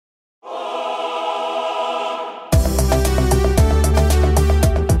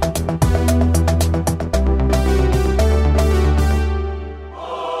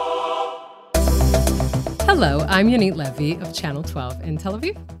Hello, I'm Yonit Levy of Channel 12 in Tel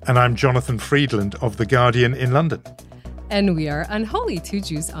Aviv. And I'm Jonathan Friedland of The Guardian in London. And we are Unholy, Two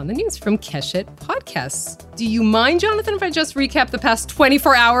Jews on the News from Keshet Podcasts. Do you mind, Jonathan, if I just recap the past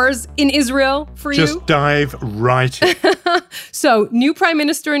 24 hours in Israel for you? Just dive right in. So, new prime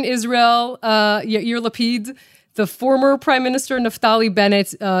minister in Israel, Yair Lapid, the former prime minister Naftali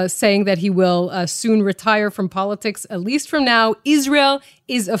Bennett saying that he will soon retire from politics, at least from now. Israel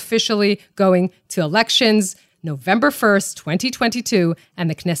is officially going to elections November 1st, 2022, and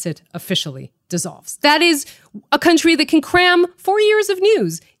the Knesset officially dissolves. That is a country that can cram 4 years of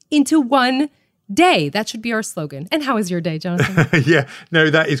news into one day. That should be our slogan. And how is your day, Jonathan? Yeah, no,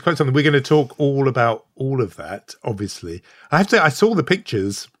 that is quite something. We're going to talk all about all of that, obviously. I have to say, I saw the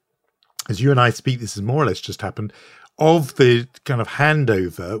pictures, as you and I speak, this has more or less just happened, of the kind of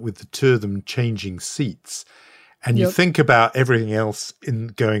handover with the two of them changing seats. And you think about everything else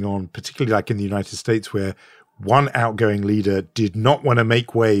going on, particularly like in the United States, where one outgoing leader did not want to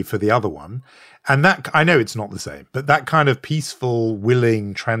make way for the other one. And that, I know it's not the same, but that kind of peaceful,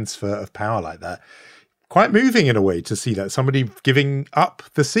 willing transfer of power like that, quite moving in a way to see that somebody giving up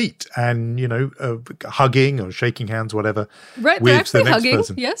the seat and, hugging or shaking hands, whatever. Right, they're actually hugging,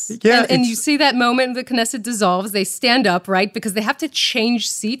 yes. Yeah, and you see that moment the Knesset dissolves, they stand up, right, because they have to change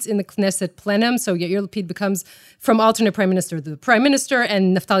seats in the Knesset plenum. So Yair Lapid becomes, from alternate prime minister, the prime minister,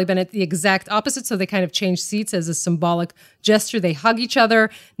 and Naftali Bennett the exact opposite. So they kind of change seats as a symbolic gesture. They hug each other.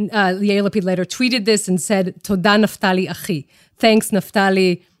 Yair Lapid later tweeted this and said, Toda Naftali Achi. Thanks,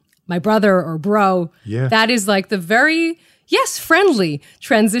 Naftali, my brother or bro. Yeah. That is like the very, friendly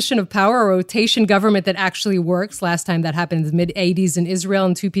transition of power, a rotation government that actually works. Last time that happened in the mid-'80s in Israel,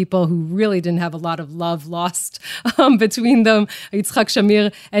 and two people who really didn't have a lot of love lost between them, Yitzhak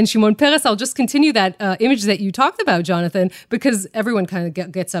Shamir and Shimon Peres. I'll just continue that image that you talked about, Jonathan, because everyone kind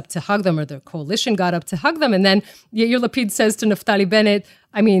of gets up to hug them, or the coalition got up to hug them. And then Yair Lapid says to Naftali Bennett,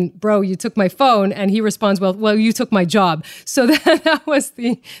 I mean, bro, you took my phone. And he responds, well, you took my job. So that was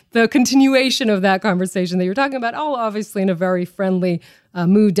the continuation of that conversation that you're talking about, all obviously in a very friendly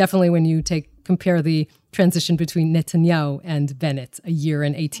mood, definitely when you compare the transition between Netanyahu and Bennett, a year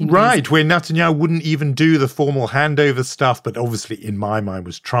and 18 days. Right, where Netanyahu wouldn't even do the formal handover stuff, but obviously in my mind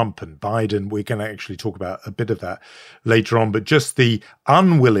was Trump and Biden. We're going to actually talk about a bit of that later on, but just the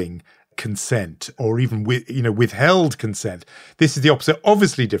unwilling consent, or even withheld consent. This is the opposite.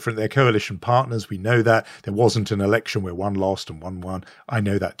 Obviously different. They're coalition partners. We know that. There wasn't an election where one lost and one won. I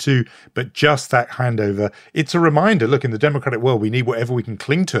know that too. But just that handover, it's a reminder, look, in the democratic world, we need whatever we can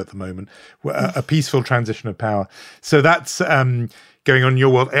cling to at the moment, a peaceful transition of power. So that's going on in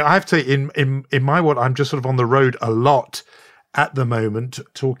your world. I have to say, in my world, I'm just sort of on the road a lot at the moment,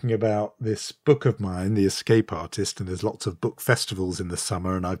 talking about this book of mine, The Escape Artist, and there's lots of book festivals in the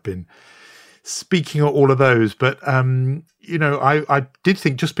summer, and I've been speaking at all of those. But, I did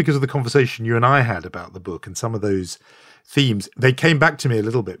think, just because of the conversation you and I had about the book and some of those themes, they came back to me a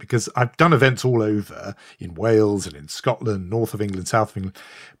little bit, because I've done events all over, in Wales and in Scotland, north of England, south of England.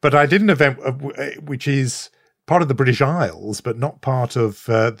 But I did an event which is part of the British Isles, but not part of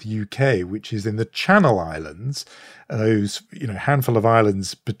the UK, which is in the Channel Islands, those handful of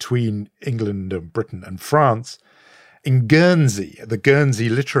islands between England and Britain and France, in Guernsey, the Guernsey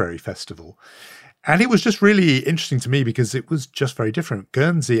Literary Festival. And it was just really interesting to me because it was just very different.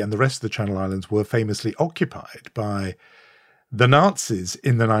 Guernsey and the rest of the Channel Islands were famously occupied by the Nazis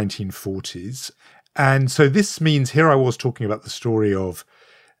in the 1940s. And so this means here I was talking about the story of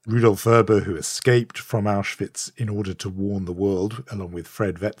Rudolf Verber, who escaped from Auschwitz in order to warn the world, along with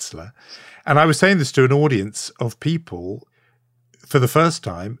Fred Wetzler. And I was saying this to an audience of people for the first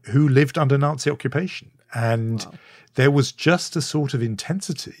time who lived under Nazi occupation. And there was just a sort of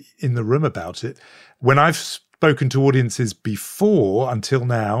intensity in the room about it. When I've spoken to audiences before, until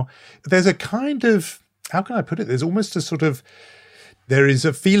now, there's a kind of, how can I put it? There's almost a sort of, there is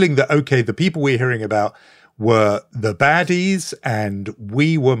a feeling that, okay, the people we're hearing about were the baddies, and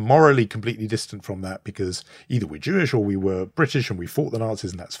we were morally completely distant from that because either we're Jewish or we were British and we fought the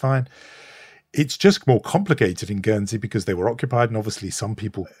Nazis, and that's fine. It's just more complicated in Guernsey because they were occupied, and obviously some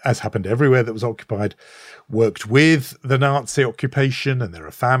people, as happened everywhere that was occupied, worked with the Nazi occupation, and there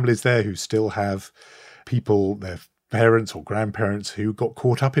are families there who still have people, their parents or grandparents, who got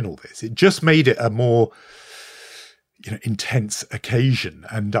caught up in all this. It just made it a more intense occasion.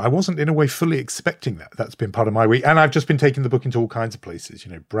 And I wasn't in a way fully expecting that. That's been part of my week. And I've just been taking the book into all kinds of places.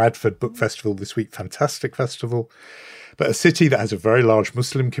 Bradford Book Festival this week, fantastic festival. But a city that has a very large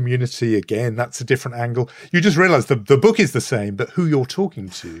Muslim community, again, that's a different angle. You just realize the book is the same, but who you're talking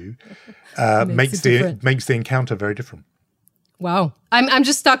to makes the encounter very different. Wow. I'm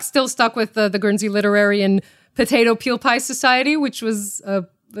just still stuck with the Guernsey Literary and Potato Peel Pie Society, which was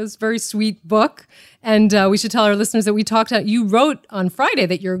this very sweet book. And we should tell our listeners that you wrote on Friday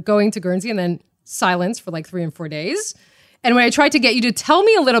that you're going to Guernsey and then silence for like 3 and 4 days. And when I tried to get you to tell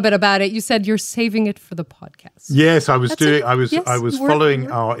me a little bit about it, you said you're saving it for the podcast. Yes, I was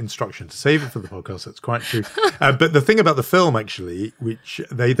following our instruction to save it for the podcast. That's quite true. But the thing about the film, actually, which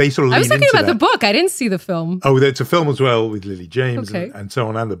they sort of lean into, I was talking about the book. I didn't see the film. Oh, it's a film as well with Lily James and so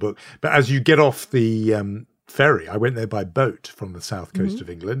on, and the book. But as you get off the ferry, I went there by boat from the south coast of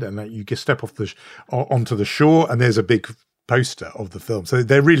England, and you just step off onto the shore, and there's a big poster of the film. So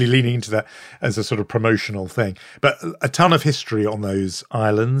they're really leaning into that as a sort of promotional thing. But a ton of history on those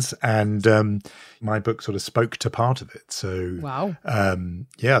islands, and my book sort of spoke to part of it. So wow.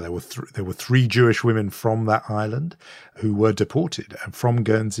 There were 3 Jewish women from that island who were deported from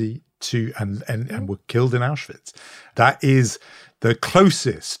Guernsey and were killed in Auschwitz. That is the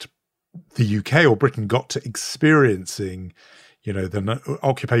closest the UK or Britain got to experiencing the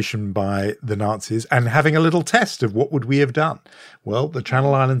occupation by the Nazis and having a little test of what would we have done. Well, the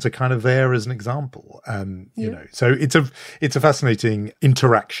Channel Islands are kind of there as an example. So it's a fascinating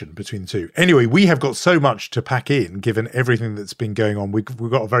interaction between the two. Anyway, we have got so much to pack in, given everything that's been going on. We've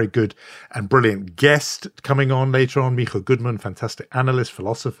got a very good and brilliant guest coming on later on, Micha Goodman, fantastic analyst,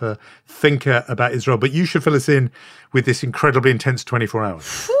 philosopher, thinker about Israel. But you should fill us in with this incredibly intense 24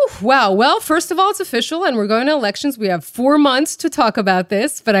 hours. Wow. Well, first of all, it's official and we're going to elections. We have 4 months to talk about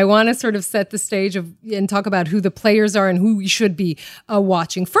this, but I want to sort of set the stage and talk about who the players are and who we should be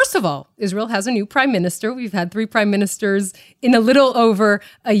watching. First of all, Israel has a new prime minister. We've had 3 prime ministers in a little over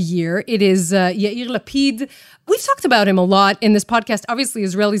a year. It is Yair Lapid. We've talked about him a lot in this podcast. Obviously,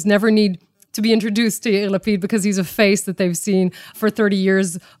 Israelis never need to be introduced to Yair Lapid because he's a face that they've seen for 30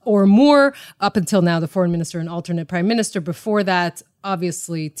 years or more. Up until now, the foreign minister and alternate prime minister. Before that,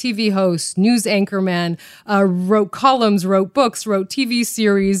 obviously, TV host, news anchorman, wrote columns, wrote books, wrote TV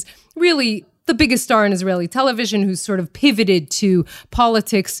series, really the biggest star in Israeli television who's sort of pivoted to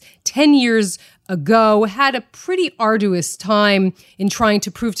politics 10 years ago, had a pretty arduous time in trying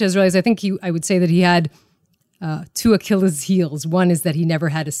to prove to Israelis. I think I would say that he had 2 Achilles' heels. One is that he never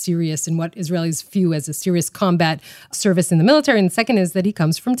had a serious, in what Israelis view as a serious combat service in the military. And the second is that he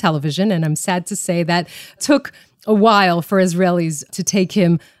comes from television. And I'm sad to say that took a while for Israelis to take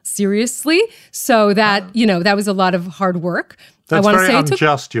him seriously. So that, that was a lot of hard work. That's very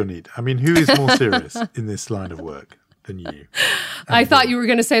unjust, Yonit. I mean, who is more serious in this line of work than you? I thought you were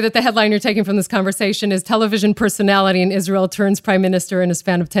going to say that the headline you're taking from this conversation is television personality in Israel turns prime minister in a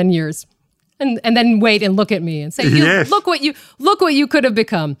span of 10 years. And then wait and look at me and say, yes. look what you could have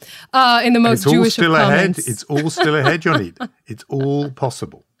become in the most Jewish of comments. It's all still ahead, Yonit. It's all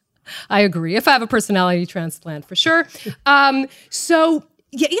possible. I agree. If I have a personality transplant, for sure. So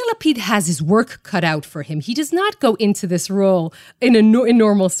Yair Lapid has his work cut out for him. He does not go into this role in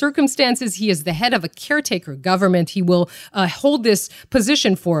normal circumstances. He is the head of a caretaker government. He will hold this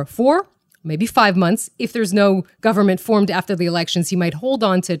position for 4, maybe 5 months. If there's no government formed after the elections, he might hold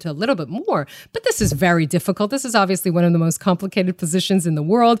on to it a little bit more. But this is very difficult. This is obviously one of the most complicated positions in the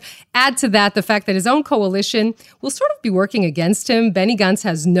world. Add to that the fact that his own coalition will sort of be working against him. Benny Gantz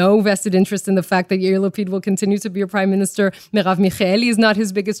has no vested interest in the fact that Yair Lapid will continue to be a prime minister. Merav Michaeli is not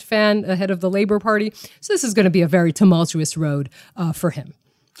his biggest fan, head of the Labour Party. So this is going to be a very tumultuous road for him.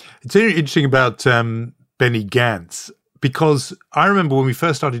 It's interesting about Benny Gantz, because I remember when we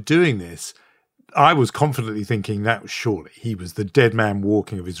first started doing this, I was confidently thinking that surely he was the dead man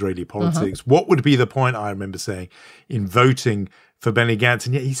walking of Israeli politics. What would be the point, I remember saying, in voting for Benny Gantz?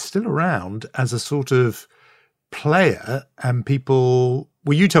 And yet he's still around as a sort of player, and people,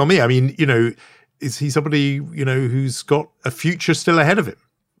 well, you tell me, I mean, is he somebody, who's got a future still ahead of him?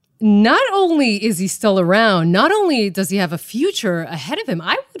 Not only is he still around, not only does he have a future ahead of him,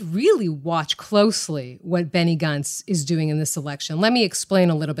 I would really watch closely what Benny Gantz is doing in this election. Let me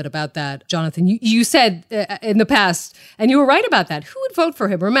explain a little bit about that, Jonathan. You said in the past, and you were right about that, who would vote for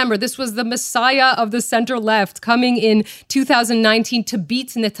him? Remember, this was the messiah of the center left coming in 2019 to beat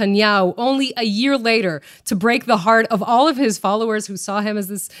Netanyahu, only a year later to break the heart of all of his followers who saw him as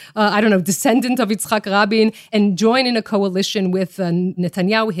this, descendant of Yitzhak Rabin, and join in a coalition with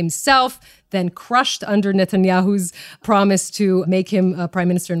Netanyahu himself, then crushed under Netanyahu's promise to make him prime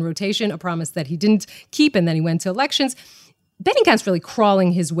minister in rotation, a promise that he didn't keep, and then he went to elections. Benny Gantz really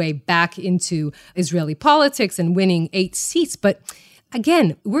crawling his way back into Israeli politics and winning 8 seats. But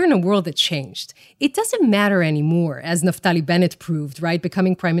again, we're in a world that changed. It doesn't matter anymore, as Naftali Bennett proved, right?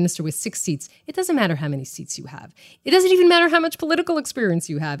 Becoming prime minister with 6 seats. It doesn't matter how many seats you have. It doesn't even matter how much political experience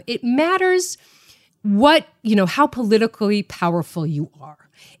you have. It matters how politically powerful you are.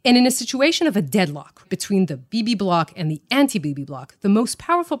 And in a situation of a deadlock between the Bibi bloc and the anti-Bibi bloc, the most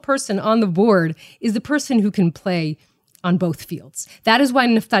powerful person on the board is the person who can play on both fields. That is why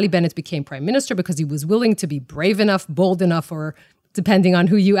Naftali Bennett became prime minister, because he was willing to be brave enough, bold enough, or depending on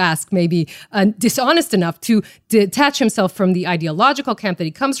who you ask, maybe dishonest enough to detach himself from the ideological camp that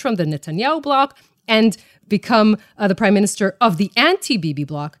he comes from, the Netanyahu bloc, and become the prime minister of the anti-Bibi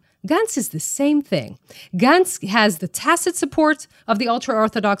bloc. Gantz is the same thing. Gantz has the tacit support of the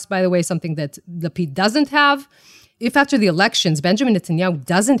ultra-Orthodox, by the way, something that Lapid doesn't have. If after the elections, Benjamin Netanyahu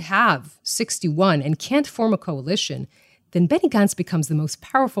doesn't have 61 and can't form a coalition, then Benny Gantz becomes the most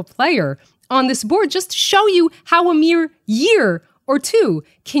powerful player on this board, just to show you how a mere year or two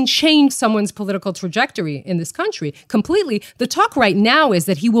can change someone's political trajectory in this country completely. The talk right now is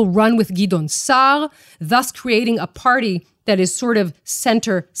that he will run with Gideon Sa'ar, thus creating a party that is sort of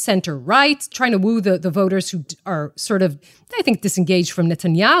center-right, trying to woo the voters who are sort of, I think, disengaged from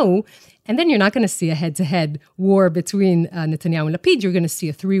Netanyahu. And then you're not going to see a head-to-head war between Netanyahu and Lapid. You're going to see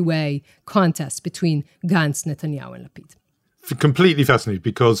a three-way contest between Gantz, Netanyahu, and Lapid. Completely fascinating,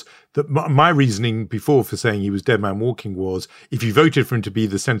 because my reasoning before for saying he was dead man walking was, if you voted for him to be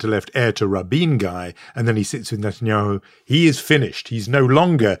the centre-left heir to Rabin guy, and then he sits with Netanyahu, he is finished. He's no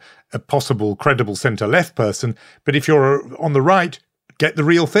longer a possible credible centre-left person. But if you're on the right, get the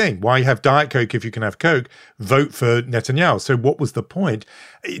real thing. Why have Diet Coke if you can have Coke? Vote for Netanyahu. So what was the point?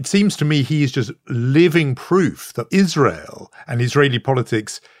 It seems to me he is just living proof that Israel and Israeli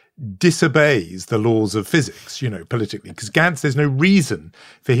politics disobeys the laws of physics, politically. Because Gantz, there's no reason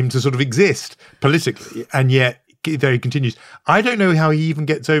for him to sort of exist politically, and yet there he continues. I don't know how he even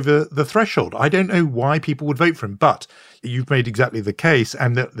gets over the threshold. I don't know why people would vote for him, but you've made exactly the case,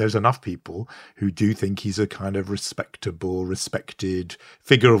 and there's enough people who do think he's a kind of respectable, respected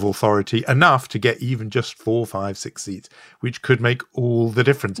figure of authority, enough to get even just 4, 5, 6 seats, which could make all the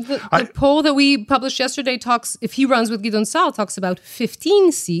difference. The poll that we published yesterday talks, if he runs with Gideon Sa'ar, talks about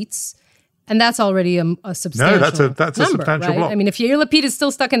 15 seats, and that's already a substantial number. No, that's a substantial right? block. I mean, if Yair Lapid is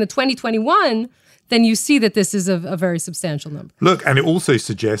still stuck in the 2021, then you see that this is a very substantial number. Look, and it also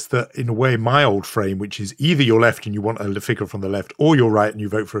suggests that, in a way, my old frame, which is either you're left and you want a figure from the left, or you're right and you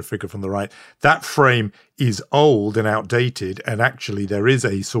vote for a figure from the right, that frame is old and outdated, and actually there is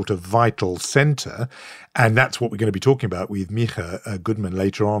a sort of vital centre, and that's what we're going to be talking about with Micha Goodman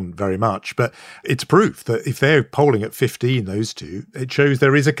later on very much. But it's proof that if they're polling at 15, those two, it shows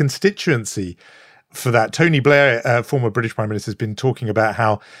there is a constituency for that. Tony Blair, former British Prime Minister, has been talking about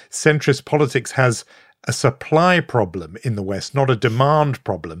how centrist politics has a supply problem in the West, not a demand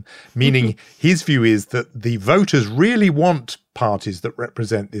problem, meaning his view is that the voters really want parties that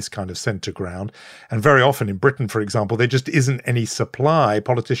represent this kind of centre ground. And very often in Britain, for example, there just isn't any supply.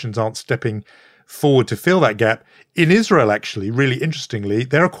 Politicians aren't stepping forward to fill that gap. In Israel, actually, really interestingly,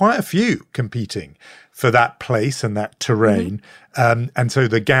 there are quite a few competing for that place and that terrain. And so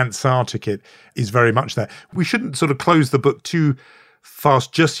the Gantz-Sa'ar ticket is very much that. We shouldn't sort of close the book too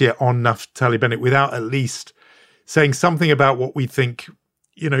fast just yet on Naftali Bennett without at least saying something about what we think.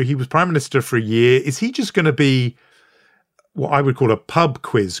 He was prime minister for a year. Is he just going to be what I would call a pub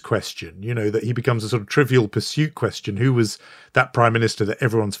quiz question, that he becomes a sort of trivial pursuit question? Who was that prime minister that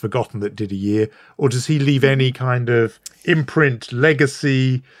everyone's forgotten that did a year? Or does he leave any kind of imprint,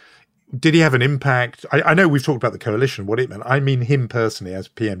 legacy? Did he have an impact? I know we've talked about the coalition, what it meant. I mean him personally as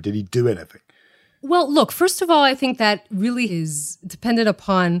PM. Did he do anything? Well, look, first of all, I think that really is dependent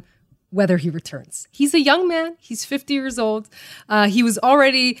upon whether he returns. He's a young man. He's 50 years old. He was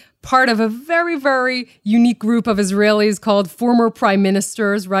already part of a very, very unique group of Israelis called former prime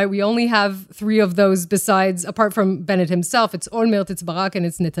ministers, right? We only have 3 of those apart from Bennett himself. It's Olmert, it's Barak, and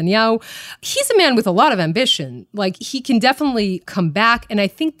it's Netanyahu. He's a man with a lot of ambition. He can definitely come back. And I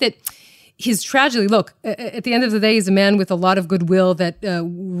think that his tragedy, look, at the end of the day, he's a man with a lot of goodwill that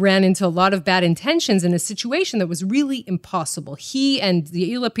ran into a lot of bad intentions in a situation that was really impossible. He and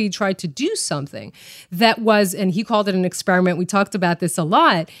the Yair Lapid tried to do something that was, and he called it an experiment. We talked about this a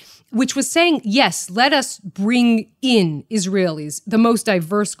lot, which was saying, yes, let us bring in Israelis, the most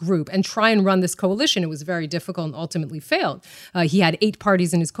diverse group, and try and run this coalition. It was very difficult and ultimately failed. He had 8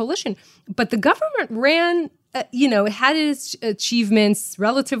 parties in his coalition, but the government ran had its achievements,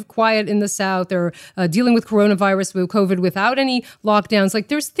 relative quiet in the South. They're dealing with coronavirus, with COVID, without any lockdowns.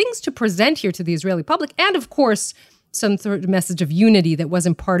 There's things to present here to the Israeli public. And of course, some sort of message of unity that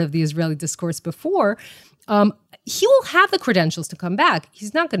wasn't part of the Israeli discourse before. He will have the credentials to come back.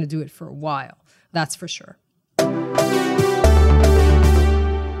 He's not going to do it for a while. That's for sure.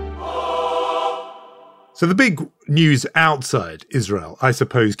 So the big news outside Israel, I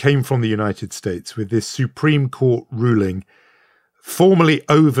suppose, came from the United States with this Supreme Court ruling formally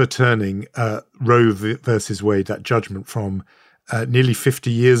overturning Roe versus Wade, that judgment from nearly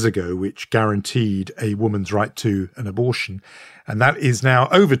 50 years ago, which guaranteed a woman's right to an abortion. And that is now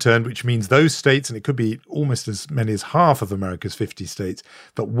overturned, which means those states, and it could be almost as many as half of America's 50 states,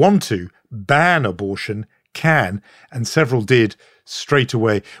 that want to ban abortion can, and several did straight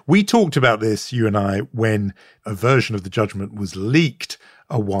away. We talked about this, you and I, when a version of the judgment was leaked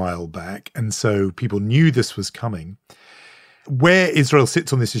a while back, and so people knew this was coming. Where Israel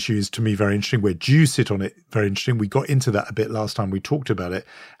sits on this issue is, to me, very interesting. Where Jews sit on it, very interesting. We got into that a bit last time we talked about it,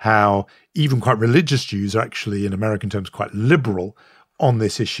 how even quite religious Jews are actually, in American terms, quite liberal on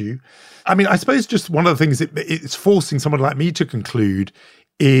this issue. I mean, I suppose just one of the things it's forcing someone like me to conclude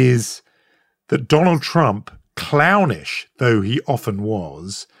is that Donald Trump, clownish though he often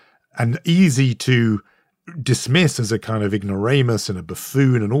was, and easy to dismiss as a kind of ignoramus and a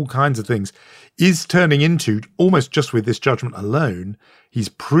buffoon and all kinds of things, is turning into, almost just with this judgment alone, he's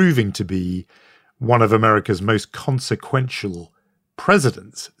proving to be one of America's most consequential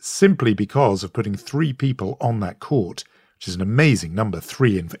presidents, simply because of putting 3 people on that court, which is an amazing number,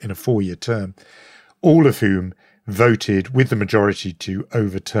 3 in a 4-year term, all of whom voted with the majority to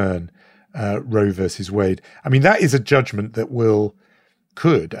overturn Roe versus Wade. I mean, that is a judgment that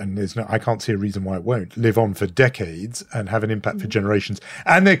could, and I can't see a reason why it won't, live on for decades and have an impact for generations.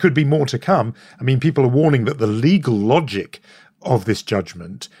 And there could be more to come. I mean, people are warning that the legal logic of this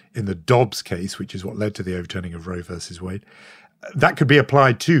judgment in the Dobbs case, which is what led to the overturning of Roe versus Wade, that could be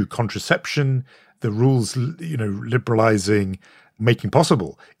applied to contraception, the rules, liberalizing, making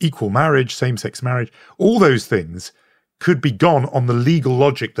possible equal marriage, same-sex marriage, all those things could be gone on the legal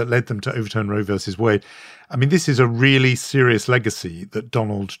logic that led them to overturn Roe versus Wade. I mean, this is a really serious legacy that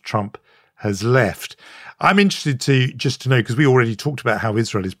Donald Trump has left. I'm interested to know, because we already talked about how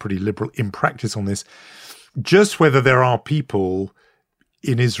Israel is pretty liberal in practice on this, just whether there are people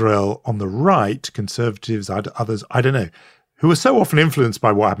in Israel on the right, conservatives, others, I don't know, who are so often influenced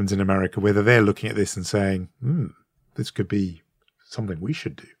by what happens in America, whether they're looking at this and saying, this could be something we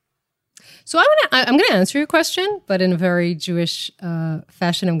should do. So I'm going to answer your question, but in a very Jewish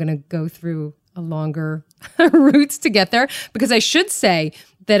fashion. I'm going to go through a longer route to get there, because I should say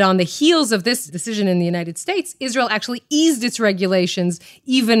that on the heels of this decision in the United States, Israel actually eased its regulations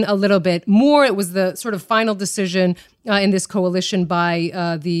even a little bit more. It was the sort of final decision in this coalition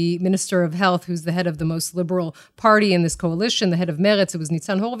by the Minister of Health, who's the head of the most liberal party in this coalition, the head of Meretz. It was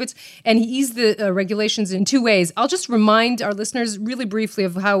Nitzan Horowitz, and he eased the regulations in 2 ways. I'll just remind our listeners really briefly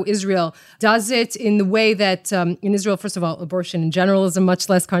of how Israel does it, in the way that in Israel, first of all, abortion in general is a much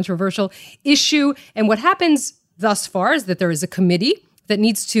less controversial issue. And what happens thus far is that there is a committee that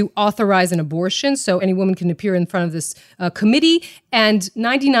needs to authorize an abortion. So any woman can appear in front of this committee, and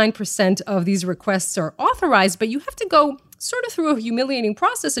 99% of these requests are authorized, but you have to go sort of through a humiliating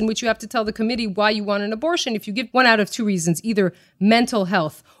process in which you have to tell the committee why you want an abortion. If you give one out of 2 reasons, either mental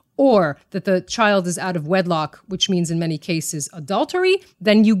health or that the child is out of wedlock, which means in many cases adultery,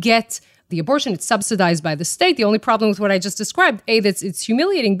 then you get the abortion. It's subsidized by the state. The only problem with what I just described, A, that it's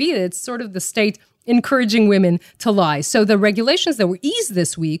humiliating, B, that it's sort of the state encouraging women to lie. So the regulations that were eased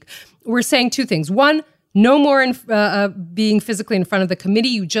this week were saying 2 things. One, no more being physically in front of the committee.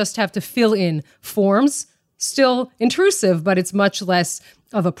 You just have to fill in forms. Still intrusive, but it's much less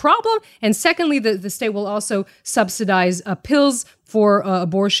of a problem. And secondly, the state will also subsidize pills for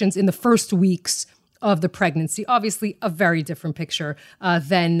abortions in the first weeks of the pregnancy. Obviously, a very different picture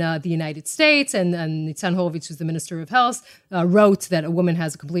than the United States. And Nitzan Horowitz, who's the Minister of Health, wrote that a woman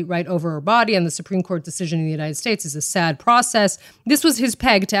has a complete right over her body, and the Supreme Court decision in the United States is a sad process. This was his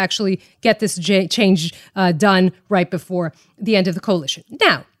peg to actually get this change done right before the end of the coalition.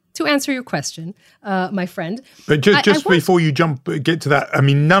 Now, to answer your question, my friend. But just before you get to that, I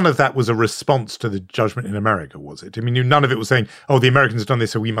mean, none of that was a response to the judgment in America, was it? I mean, none of it was saying, oh, the Americans have done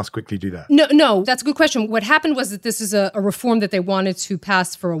this, so we must quickly do that. No, that's a good question. What happened was that this is a reform that they wanted to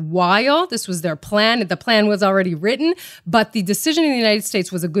pass for a while. This was their plan. The plan was already written, but the decision in the United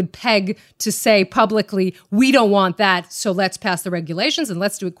States was a good peg to say publicly, we don't want that, so let's pass the regulations, and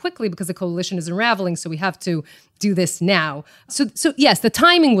let's do it quickly because the coalition is unraveling, so we have to do this now. So yes, the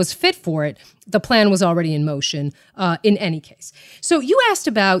timing was fit for it. The plan was already in motion in any case. So you asked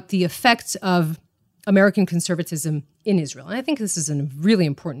about the effects of American conservatism in Israel. And I think this is a really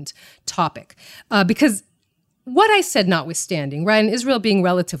important topic because what I said notwithstanding, right, and Israel being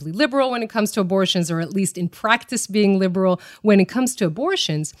relatively liberal when it comes to abortions, or at least in practice being liberal when it comes to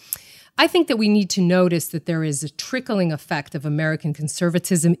abortions, I think that we need to notice that there is a trickling effect of American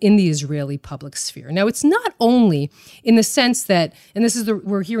conservatism in the Israeli public sphere. Now, it's not only in the sense that, and this is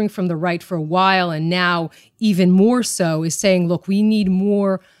we're hearing from the right for a while, and now even more so, is saying, look, we need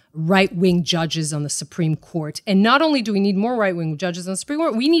more right-wing judges on the Supreme Court. And not only do we need more right-wing judges on the Supreme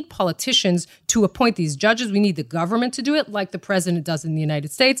Court, we need politicians to appoint these judges. We need the government to do it like the president does in the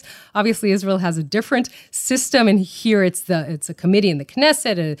United States. Obviously, Israel has a different system, and here it's a committee in the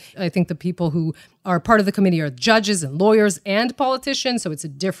Knesset. I think the people who are part of the committee are judges and lawyers and politicians, so it's a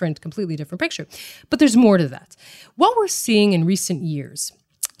completely different picture. But there's more to that. What we're seeing in recent years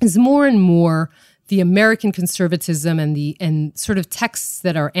is more and more the American conservatism and sort of texts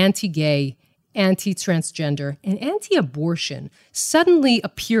that are anti-gay, anti-transgender, and anti-abortion suddenly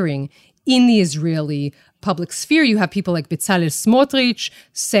appearing in the Israeli public sphere. You have people like Bezalel Smotrich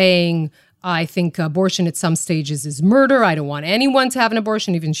saying, I think abortion at some stages is murder. I don't want anyone to have an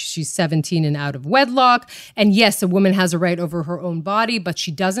abortion, even if she's 17 and out of wedlock. And yes, a woman has a right over her own body, but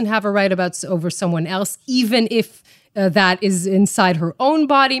she doesn't have a right over someone else, even if that is inside her own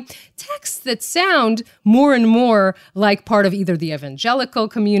body. Texts that sound more and more like part of either the evangelical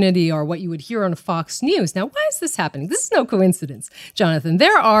community or what you would hear on Fox News. Now, why is this happening? This is no coincidence, Jonathan.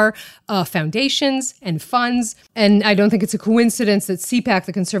 There are foundations and funds, and I don't think it's a coincidence that CPAC,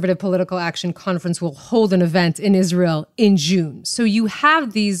 the Conservative Political Action Conference, will hold an event in Israel in June. So you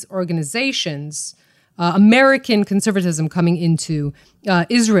have these organizations, American conservatism coming into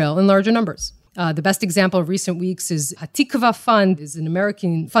Israel in larger numbers. The best example of recent weeks is Hatikva Fund, is an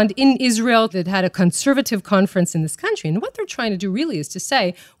American fund in Israel that had a conservative conference in this country. And what they're trying to do really is to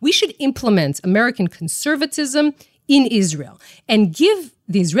say, we should implement American conservatism in Israel and give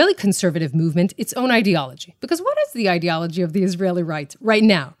the Israeli conservative movement its own ideology. Because what is the ideology of the Israeli right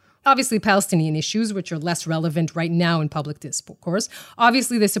now? Obviously, Palestinian issues, which are less relevant right now in public discourse.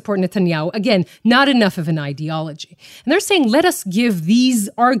 Obviously, they support Netanyahu. Again, not enough of an ideology. And they're saying, let us give these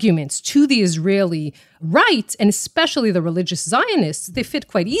arguments to the Israeli right, and especially the religious Zionists. They fit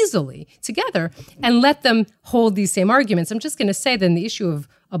quite easily together, and let them hold these same arguments. I'm just going to say that in the issue of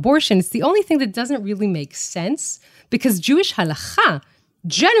abortion, it's the only thing that doesn't really make sense, because Jewish halakha,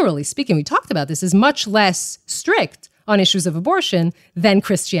 generally speaking, we talked about this, is much less strict on issues of abortion than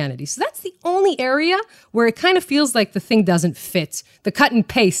Christianity. So that's the only area where it kind of feels like the thing doesn't fit. The cut and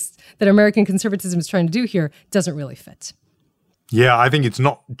paste that American conservatism is trying to do here doesn't really fit. Yeah, I think it's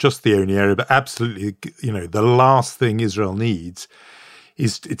not just the only area, but absolutely, the last thing Israel needs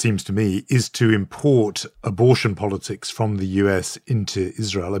is, it seems to me, is to import abortion politics from the US into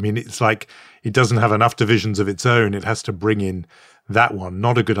Israel. I mean, it's like it doesn't have enough divisions of its own. It has to bring in that one.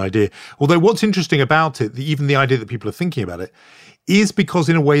 Not a good idea. Although what's interesting about it, even the idea that people are thinking about it, is because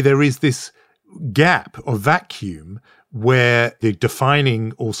in a way there is this gap or vacuum where the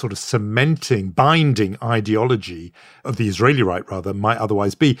defining or sort of cementing, binding ideology of the Israeli right, rather, might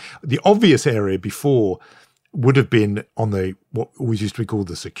otherwise be. The obvious area before would have been on what always used to be called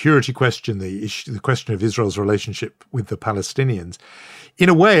the security question, the question of Israel's relationship with the Palestinians. In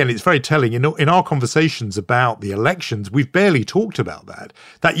a way, and it's very telling, in our conversations about the elections, we've barely talked about that.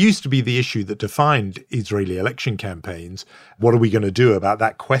 That used to be the issue that defined Israeli election campaigns. What are we going to do about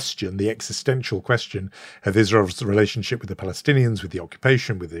that question, the existential question of Israel's relationship with the Palestinians, with the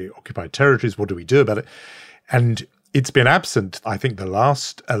occupation, with the occupied territories? What do we do about it? And it's been absent, I think, the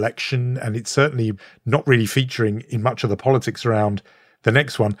last election, and it's certainly not really featuring in much of the politics around the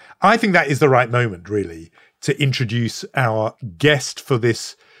next one. I think that is the right moment, really, to introduce our guest for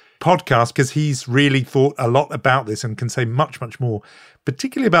this podcast, because he's really thought a lot about this and can say much, much more,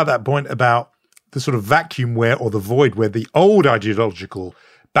 particularly about that point about the sort of vacuum or the void where the old ideological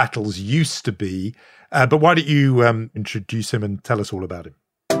battles used to be. But why don't you introduce him and tell us all about him?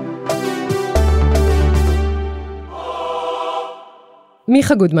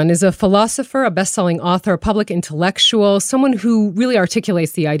 Micha Goodman is a philosopher, a best-selling author, a public intellectual, someone who really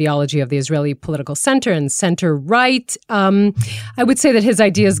articulates the ideology of the Israeli political center and center-right. I would say that his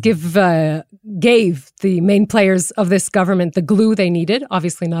ideas gave the main players of this government the glue they needed.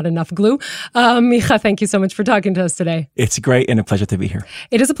 Obviously not enough glue. Micha, thank you so much for talking to us today. It's great and a pleasure to be here.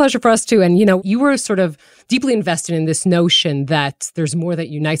 It is a pleasure for us too. And, you were sort of deeply invested in this notion that there's more that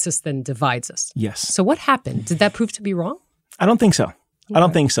unites us than divides us. Yes. So what happened? Did that prove to be wrong? I don't think so. I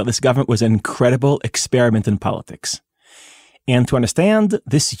don't think so. This government was an incredible experiment in politics. And to understand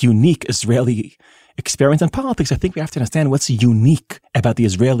this unique Israeli experiment in politics, I think we have to understand what's unique about the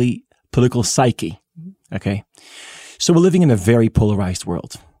Israeli political psyche. Okay? So we're living in a very polarized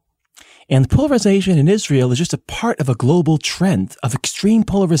world. And polarization in Israel is just a part of a global trend of extreme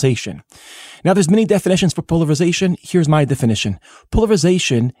polarization. Now, there's many definitions for polarization. Here's my definition.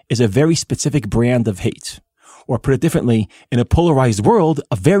 Polarization is a very specific brand of hate. Or put it differently, in a polarized world,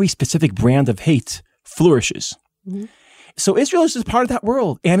 a very specific brand of hate flourishes. Mm-hmm. So Israel is just part of that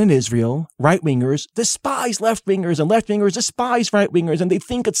world. And in Israel, right-wingers despise left-wingers and left-wingers despise right-wingers, and they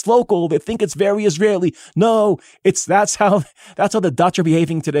think it's local. They think it's very Israeli. No, that's how the Dutch are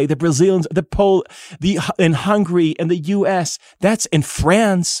behaving today. The Brazilians, in Hungary and the US, that's in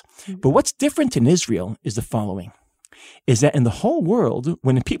France. But what's different in Israel is the following, is that in the whole world,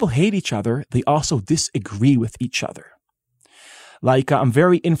 when people hate each other, they also disagree with each other. Like, I'm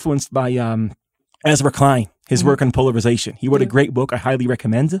very influenced by Ezra Klein, his work on polarization. He wrote a great book I highly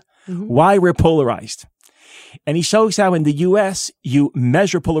recommend, Why We're Polarized. And he shows how in the US, you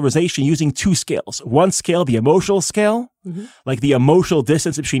measure polarization using two scales. One scale, the emotional scale, like the emotional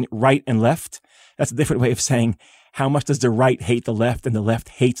distance between right and left. That's a different way of saying how much does the right hate the left and the left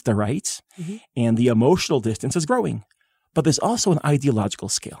hates the right. And the emotional distance is growing. But there's also an ideological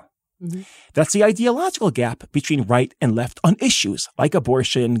scale. That's the ideological gap between right and left on issues like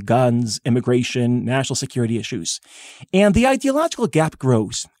abortion, guns, immigration, national security issues. And the ideological gap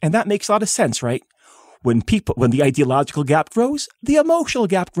grows. And that makes a lot of sense, right? When the ideological gap grows, the emotional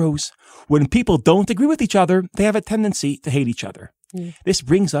gap grows. When people don't agree with each other, they have a tendency to hate each other. This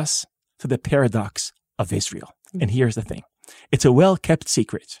brings us to the paradox of Israel. And here's the thing. It's a well-kept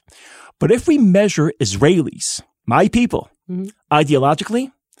secret. But if we measure Israelis, my people,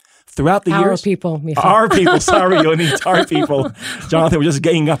 ideologically, throughout the years, our people, sorry, Yonit, our people. Jonathan, we're just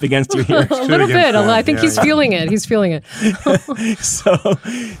getting up against you here. A little bit. I think he's feeling it. He's feeling it.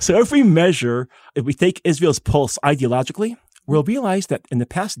 So if we take Israel's pulse ideologically, we'll realize that in the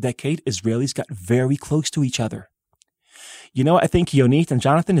past decade, Israelis got very close to each other. You know, I think Yonit and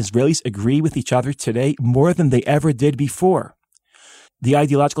Jonathan, Israelis agree with each other today more than they ever did before. The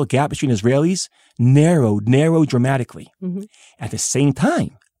ideological gap between Israelis narrowed dramatically. At the same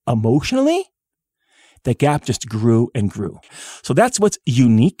time, emotionally, the gap just grew and grew. So that's what's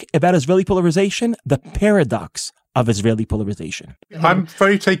unique about Israeli polarization, the paradox of Israeli polarization. I'm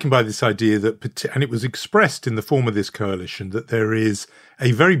very taken by this idea that, and it was expressed in the form of this coalition, that there is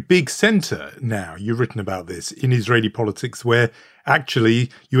a very big center now, you've written about this, in Israeli politics, where actually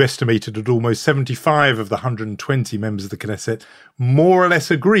you estimated that almost 75 of the 120 members of the Knesset more or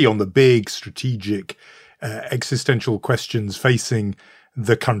less agree on the big strategic existential questions facing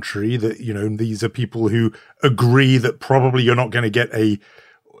the country, that, you know, these are people who agree that probably you're not going to get a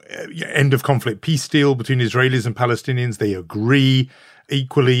end of conflict peace deal between Israelis and Palestinians. They agree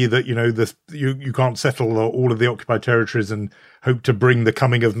equally that, you know, you can't settle all of the occupied territories and hope to bring the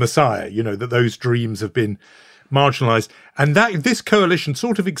coming of Messiah, you know, that those dreams have been marginalized. And that this coalition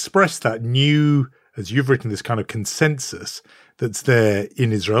sort of expressed that new, as you've written, this kind of consensus that's there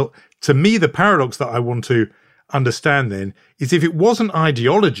in Israel. To me, the paradox that I want to understand then is, if it wasn't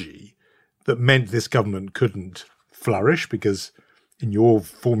ideology that meant this government couldn't flourish, because in your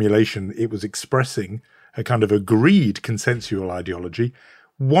formulation it was expressing a kind of agreed consensual ideology,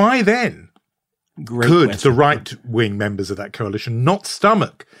 why then could the right-wing members of that coalition not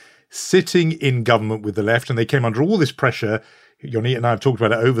stomach sitting in government with the left? And they came under all this pressure. Yoni and I have talked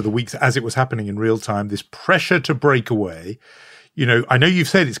about it over the weeks as it was happening in real time, this pressure to break away. You know, I know you've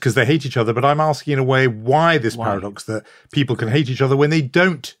said it's because they hate each other, but I'm asking in a way why paradox that people can hate each other when they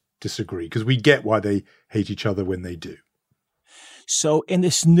don't disagree, because we get why they hate each other when they do. So in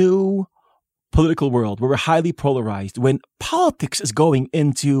this new political world where we're highly polarized, when politics is going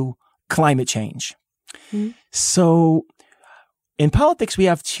into climate change. So in politics, we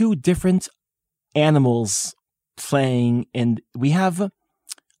have two different animals playing, and we have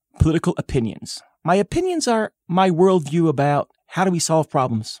political opinions. My opinions are my worldview about how do we solve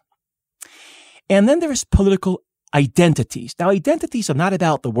problems. And then there's political identities. Now, identities are not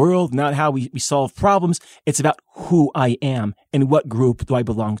about the world, not how we solve problems. It's about who I am and what group do I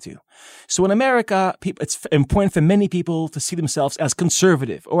belong to. So in America, it's important for many people to see themselves as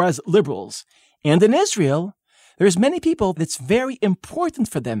conservative or as liberals. And in Israel, there's many people that's very important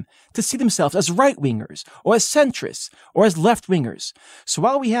for them to see themselves as right-wingers or as centrists or as left-wingers. So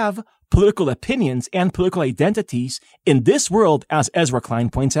while we have political opinions and political identities in this world, as Ezra Klein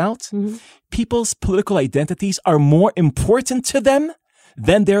points out, people's political identities are more important to them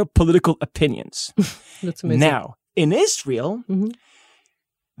than their political opinions. That's amazing. Now, in Israel,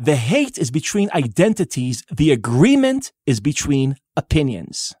 the hate is between identities. The agreement is between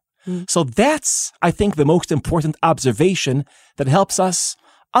opinions. So that's, I think, the most important observation that helps us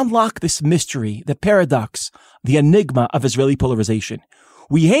unlock this mystery, the paradox, the enigma of Israeli polarization.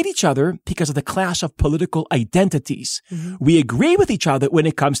 We hate each other because of the clash of political identities. We agree with each other when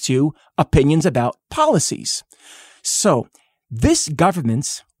it comes to opinions about policies. So this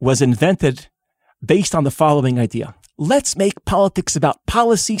government was invented based on the following idea. Let's make politics about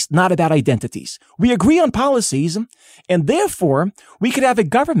policies, not about identities. We agree on policies, and therefore we could have a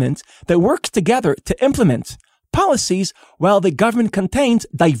government that works together to implement policies while the government contains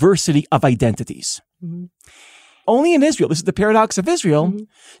diversity of identities. Only in Israel, this is the paradox of Israel,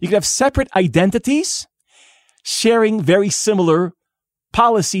 you can have separate identities sharing very similar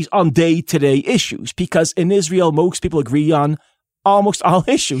policies on day-to-day issues, because in Israel, most people agree on almost all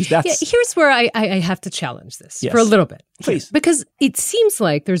issues. Here's where I have to challenge this for a little bit. Please. Because it seems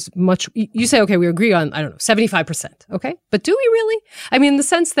like there's much, you say, okay, we agree on, 75%, okay? But do we really? I mean, in the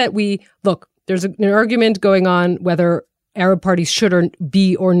sense that there's an argument going on whether Arab parties should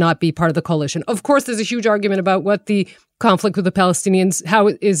or not be part of the coalition. Of course, there's a huge argument about what the conflict with the Palestinians, how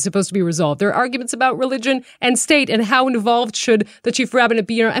it is supposed to be resolved. There are arguments about religion and state and how involved should the chief rabbinate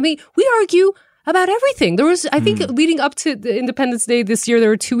be. I mean, we argue about everything. There was, I think, leading up to the Independence Day this year, there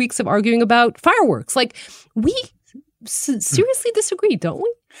were 2 weeks of arguing about fireworks. Like, we seriously disagree, don't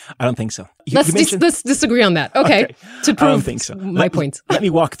we? I don't think so. Let's disagree on that. Okay. To prove I don't think so. my point.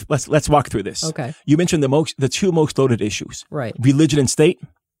 Let's walk through this. Okay. You mentioned the two most loaded issues. Right. Religion and state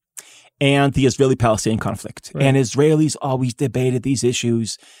and the Israeli-Palestinian conflict. Right. And Israelis always debated these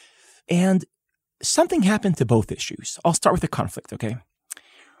issues. And something happened to both issues. I'll start with the conflict, okay?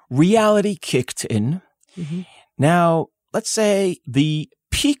 Reality kicked in. Now, let's say the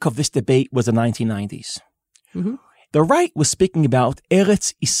peak of this debate was the 1990s. The right was speaking about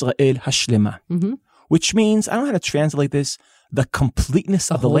Eretz Israel Hashlema, which means, I don't know how to translate this, the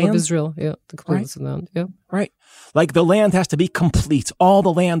completeness of the land. Of Israel, yeah. The completeness of the land, yeah. Right. Like the land has to be complete. All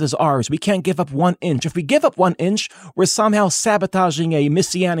the land is ours. We can't give up 1 inch. If we give up 1 inch, we're somehow sabotaging a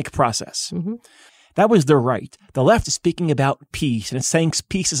messianic process. That was the right. The left is speaking about peace, and it's saying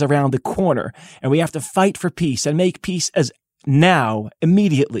peace is around the corner, and we have to fight for peace and make peace as now,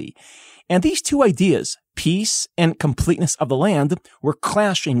 immediately. And these two ideas, peace and completeness of the land, were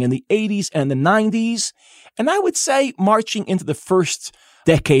clashing in the 80s and the 90s, and I would say marching into the first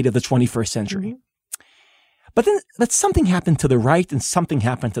decade of the 21st century. But then something happened to the right and something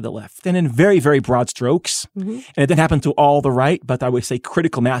happened to the left. And in very, very broad strokes, and it didn't happen to all the right, but I would say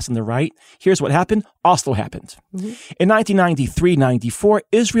critical mass in the right. Here's what happened. Oslo happened. In 1993-94,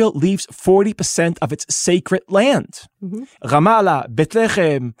 Israel leaves 40% of its sacred land. Ramallah,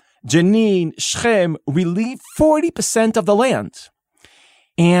 Bethlehem, Jenin, Shechem, we leave 40% of the land.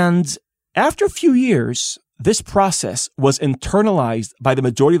 And after a few years, this process was internalized by the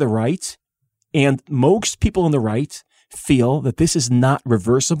majority of the right, and most people on the right feel that this is not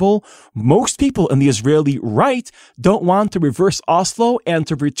reversible. Most people in the Israeli right don't want to reverse Oslo and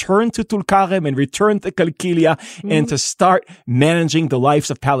to return to Tulkarem and return to Kalkilia and to start managing the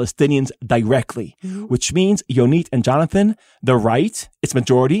lives of Palestinians directly, which means Yonit and Jonathan, the right, its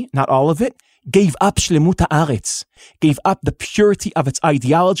majority, not all of it, gave up Shlemut Haaretz, gave up the purity of its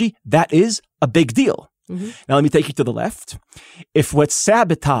ideology. That is a big deal. Now, let me take you to the left. If what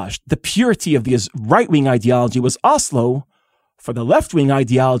sabotaged the purity of the right-wing ideology was Oslo, for the left-wing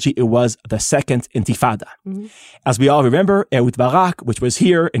ideology, it was the Second Intifada. As we all remember, Ehud Barak, which was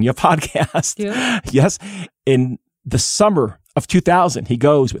here in your podcast, yes, in the summer of 2000, he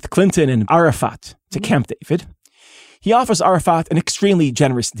goes with Clinton and Arafat to Camp David. He offers Arafat an extremely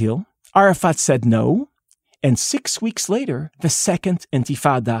generous deal. Arafat said no, and 6 weeks later, the Second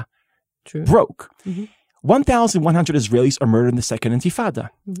Intifada broke. 1,100 Israelis are murdered in the Second Intifada.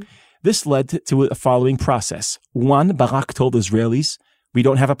 This led to a following process. 1, Barak told Israelis, we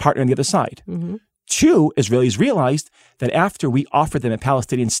don't have a partner on the other side. 2, Israelis realized that after we offered them a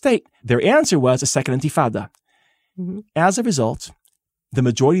Palestinian state, their answer was a Second Intifada. As a result, the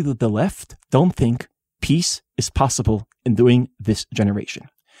majority of the left don't think peace is possible in doing this generation.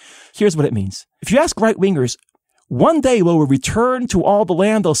 Here's what it means. If you ask right-wingers, one day will we return to all the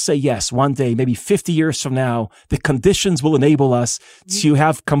land? They'll say yes. One day, maybe 50 years from now, the conditions will enable us to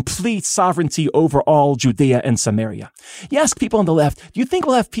have complete sovereignty over all Judea and Samaria. You ask people on the left, do you think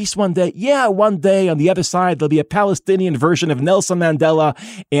we'll have peace one day? Yeah, one day. On the other side, there'll be a Palestinian version of Nelson Mandela,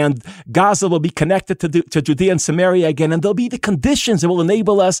 and Gaza will be connected to Judea and Samaria again, and there'll be the conditions that will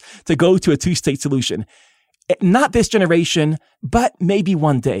enable us to go to a two-state solution. Not this generation, but maybe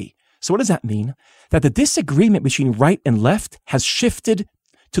one day. So what does that mean? That the disagreement between right and left has shifted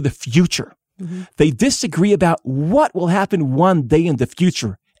to the future. They disagree about what will happen one day in the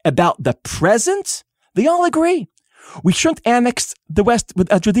future. About the present, they all agree. We shouldn't annex the West with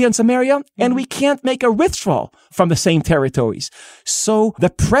Judea and Samaria, and we can't make a withdrawal from the same territories. So the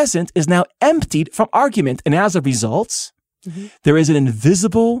present is now emptied from argument. And as a result, there is an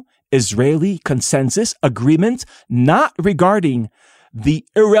invisible Israeli consensus agreement, not regarding the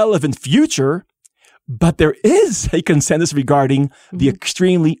irrelevant future, but there is a consensus regarding the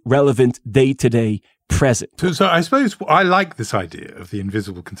extremely relevant day-to-day present. So I suppose I like this idea of the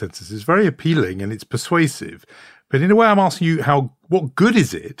invisible consensus. It's very appealing and it's persuasive. But in a way, I'm asking you what good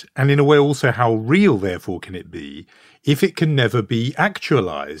is it? And in a way also, how real, therefore, can it be if it can never be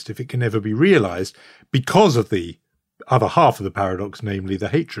actualized, if it can never be realized because of the other half of the paradox, namely the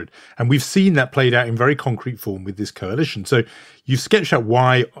hatred. And we've seen that played out in very concrete form with this coalition. So you've sketched out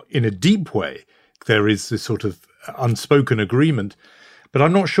why, in a deep way, there is this sort of unspoken agreement. But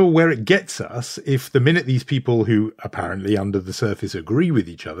I'm not sure where it gets us if the minute these people who apparently under the surface agree with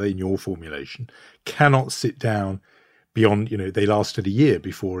each other in your formulation cannot sit down beyond, they lasted a year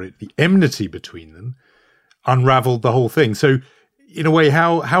before the enmity between them unraveled the whole thing. So in a way,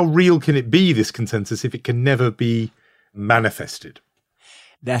 how real can it be, this consensus, if it can never be manifested?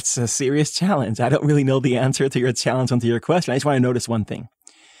 That's a serious challenge. I don't really know the answer to your challenge and to your question. I just want to notice one thing.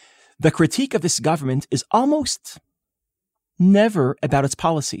 The critique of this government is almost never about its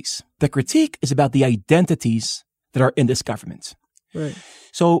policies. The critique is about the identities that are in this government. Right.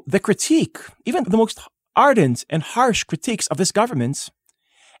 So the critique, even the most ardent and harsh critiques of this government,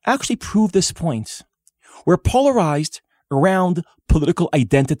 actually prove this point. We're polarized around political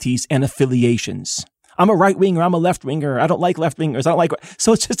identities and affiliations. I'm a right-winger, I'm a left-winger, I don't like left-wingers, I don't like...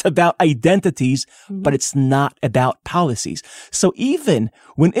 So it's just about identities, but it's not about policies. So even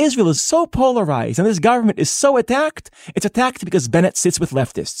when Israel is so polarized and this government is so attacked, it's attacked because Bennett sits with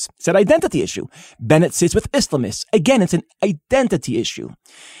leftists. It's an identity issue. Bennett sits with Islamists. Again, it's an identity issue.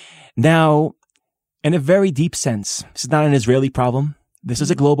 Now, in a very deep sense, this is not an Israeli problem. This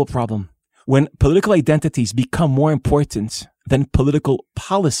is a global problem. When political identities become more important than political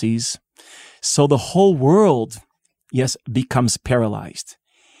policies, so the whole world, becomes paralyzed.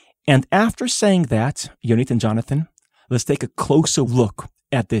 And after saying that, Yonit and Jonathan, let's take a closer look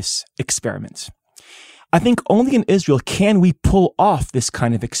at this experiment. I think only in Israel can we pull off this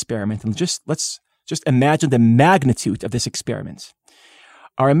kind of experiment. And let's just imagine the magnitude of this experiment.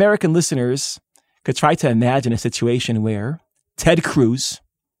 Our American listeners could try to imagine a situation where Ted Cruz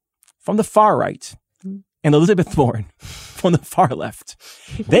from the far right and Elizabeth Warren from the far left,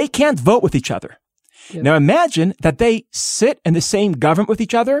 they can't vote with each other. Yep. Now imagine that they sit in the same government with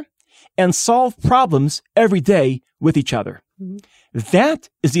each other and solve problems every day with each other. That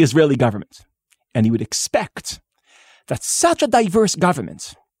is the Israeli government. And you would expect that such a diverse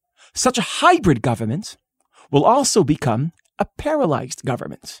government, such a hybrid government, will also become a paralyzed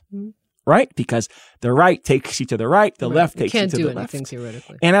government. Right? Because the right takes you to the right, the left takes you to the left. Can't do anything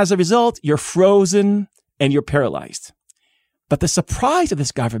theoretically. And as a result, you're frozen and you're paralyzed. But the surprise of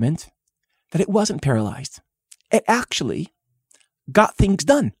this government, that it wasn't paralyzed. It actually got things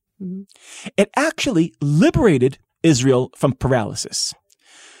done. It actually liberated Israel from paralysis.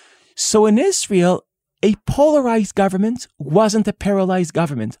 So in Israel, a polarized government wasn't a paralyzed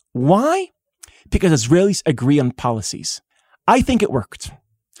government. Why? Because Israelis agree on policies. I think it worked.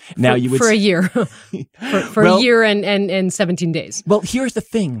 Now you would for a year, for a year and 17 days. Well, here's the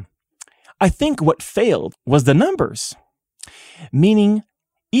thing. I think what failed was the numbers, meaning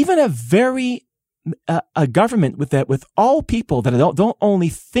even a government with all people that don't only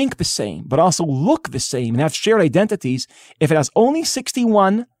think the same, but also look the same and have shared identities. If it has only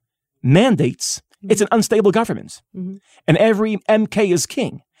 61 mandates, it's an unstable government. And every MK is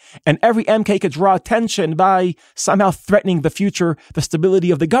king. And every MK could draw attention by somehow threatening the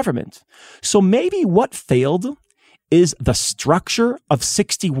stability of the government. So maybe what failed is the structure of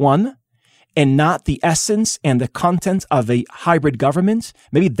 61 and not the essence and the content of a hybrid government.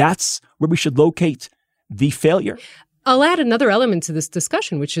 Maybe that's where we should locate the failure. I'll add another element to this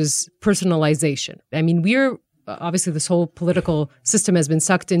discussion, which is personalization. I mean, we're obviously this whole political system has been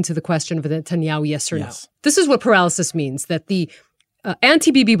sucked into the question of Netanyahu, yes or no. This is what paralysis means, that the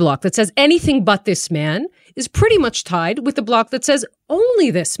anti-Bibi bloc that says anything but this man is pretty much tied with the bloc that says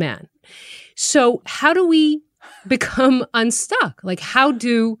only this man. So how do we become unstuck? Like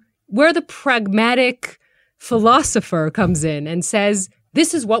where the pragmatic philosopher comes in and says,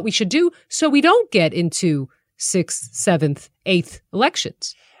 this is what we should do so we don't get into 6th, 7th, 8th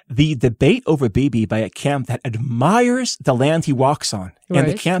elections. The debate over Bibi by a camp that admires the land he walks on and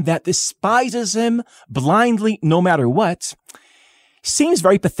the camp that despises him blindly no matter what seems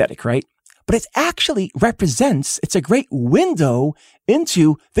very pathetic, right? but it actually represents, it's a great window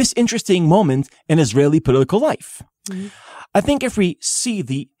into this interesting moment in Israeli political life. Mm-hmm. I think if we see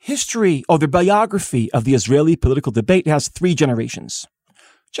the history or the biography of the Israeli political debate, it has 3 generations.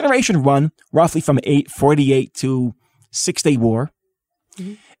 Generation 1, roughly from 848 to Six-Day War,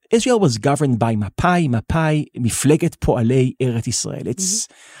 mm-hmm. Israel was governed by Mapai, Mifleget Po'alei Eretz Yisrael. It's,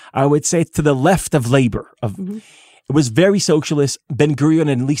 I would say, to the left of labor. It was very socialist.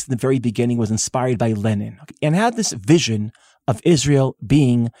 Ben-Gurion, at least in the very beginning, was inspired by Lenin and had this vision of Israel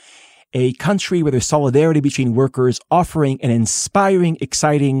being a country where there's solidarity between workers, offering an inspiring,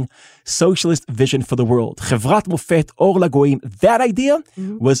 exciting socialist vision for the world. Chevrat Mofet, Or LaGoyim, that idea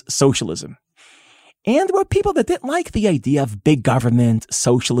was socialism. And there were people that didn't like the idea of big government,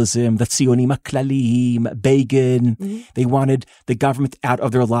 socialism, the Tzionim HaKlaliyim, Begin. They wanted the government out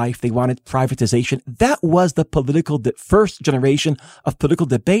of their life. They wanted privatization. That was the first generation of political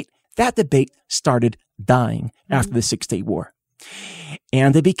debate. That debate started dying after the Six-Day War.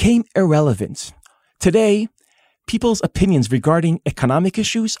 And it became irrelevant. Today, people's opinions regarding economic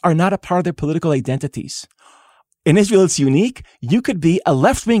issues are not a part of their political identities. In Israel, it's unique. You could be a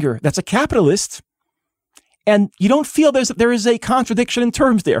left-winger that's a capitalist, and you don't feel there is a contradiction in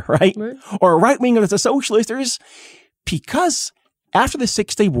terms there, right? Or a right-winger that's a socialist. Because after the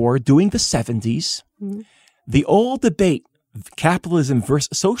Six-Day War, during the 70s, the old debate, capitalism versus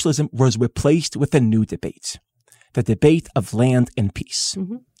socialism, was replaced with a new debate. The debate of land and peace.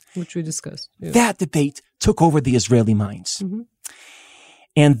 Which we discussed. Yeah. That debate took over the Israeli minds.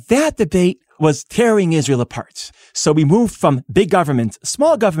 And that debate was tearing Israel apart. So we moved from big government,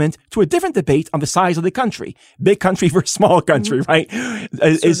 small government, to a different debate on the size of the country. Big country versus small country, right?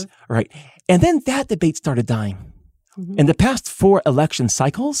 Right. And then that debate started dying. In the past 4 election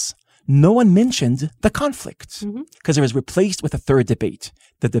cycles, no one mentioned the conflict because it was replaced with a third debate,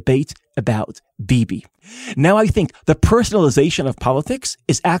 the debate about Bibi. Now I think the personalization of politics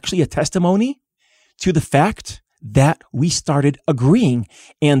is actually a testimony to the fact that we started agreeing,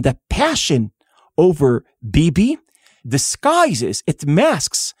 and the passion over Bibi disguises, it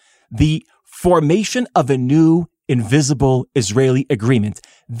masks the formation of a new invisible Israeli agreement.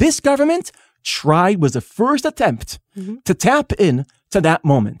 This government was the first attempt to tap in to that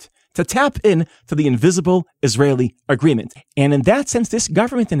moment, to tap in to the invisible Israeli agreement. And in that sense, this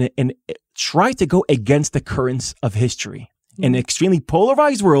government tried to go against the currents of history in an extremely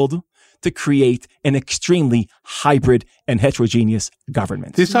polarized world to create an extremely hybrid and heterogeneous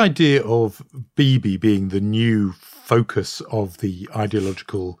government. This idea of Bibi being the new focus of the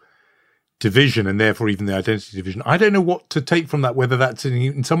ideological division and therefore even the identity division, I don't know what to take from that, whether that's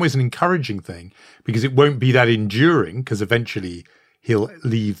in some ways an encouraging thing, because it won't be that enduring, because eventually he'll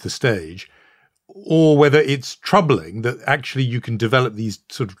leave the stage, or whether it's troubling that actually you can develop these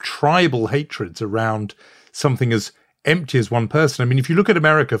sort of tribal hatreds around something as empty as one person. I mean, if you look at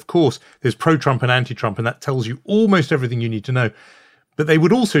America, of course, there's pro-Trump and anti-Trump, and that tells you almost everything you need to know. But they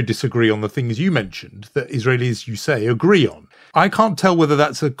would also disagree on the things you mentioned that Israelis, you say, agree on. I can't tell whether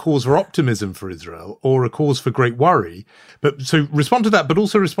that's a cause for optimism for Israel or a cause for great worry. But so respond to that, but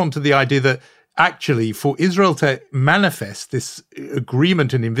also respond to the idea that actually for Israel to manifest this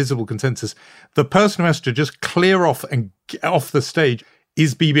agreement and invisible consensus, the person who has to just clear off and get off the stage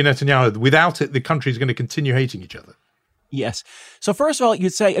is Bibi Netanyahu. Without it, the country is going to continue hating each other. Yes. So first of all,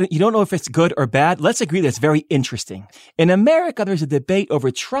 you'd say, you don't know if it's good or bad. Let's agree that it's very interesting. In America, there's a debate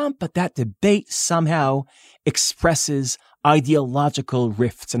over Trump, but that debate somehow expresses ideological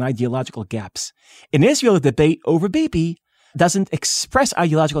rifts and ideological gaps. In Israel, the debate over Bibi doesn't express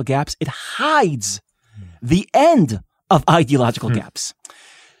ideological gaps. It hides the end of ideological gaps.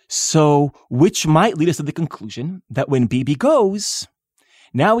 So, which might lead us to the conclusion that when Bibi goes,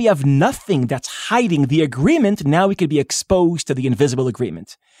 now we have nothing that's hiding the agreement. Now we could be exposed to the invisible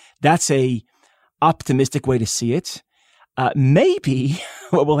agreement. That's a optimistic way to see it. Maybe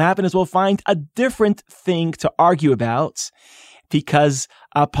what will happen is we'll find a different thing to argue about, because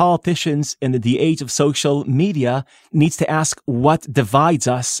politicians in the age of social media needs to ask what divides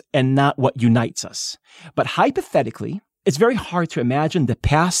us and not what unites us. But hypothetically, it's very hard to imagine the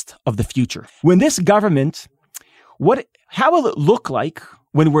past of the future. When this government, how will it look like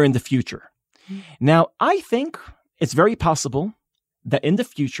when we're in the future? Now, I think it's very possible that in the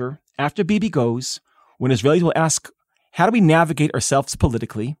future, after Bibi goes, when Israelis will ask, how do we navigate ourselves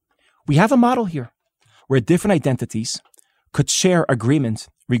politically? We have a model here where different identities could share agreement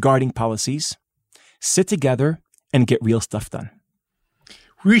regarding policies, sit together, and get real stuff done.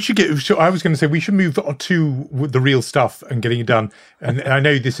 I was going to say, we should move on to the real stuff and getting it done. And I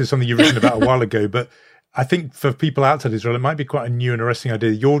know this is something you've written about a while ago, but I think for people outside Israel, it might be quite a new and arresting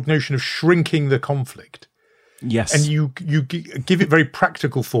idea. Your notion of shrinking the conflict. Yes. And you give it very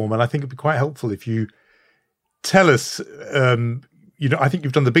practical form. And I think it'd be quite helpful if you tell us, I think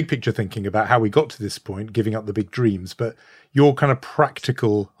you've done the big picture thinking about how we got to this point, giving up the big dreams, but your kind of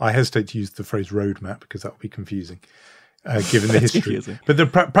practical, I hesitate to use the phrase roadmap because that would be confusing, given the history. Confusing. But the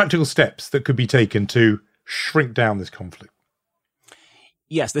practical steps that could be taken to shrink down this conflict.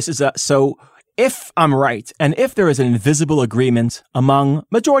 Yes, this is so if I'm right, and if there is an invisible agreement among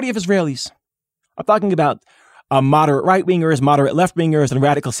majority of Israelis, I'm talking about moderate right-wingers, moderate left-wingers, and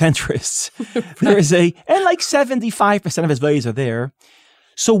radical centrists. There is and like 75% of Israelis are there.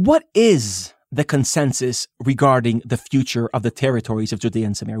 So what is the consensus regarding the future of the territories of Judea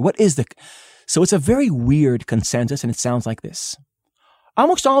and Samaria? So it's a very weird consensus, and it sounds like this.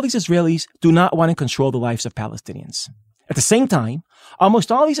 Almost all these Israelis do not want to control the lives of Palestinians. At the same time,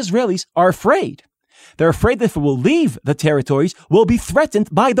 almost all these Israelis are afraid. They're afraid that if we will leave the territories, we'll be threatened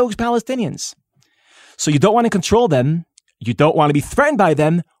by those Palestinians. So you don't want to control them. You don't want to be threatened by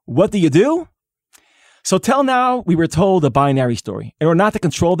them. What do? So till now, we were told a binary story. In order not to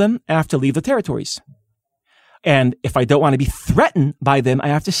control them, I have to leave the territories. And if I don't want to be threatened by them, I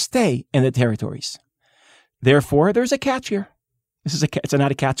have to stay in the territories. Therefore, there's a catch here. It's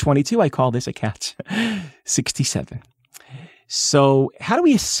not a catch 22. I call this a catch 67. So how do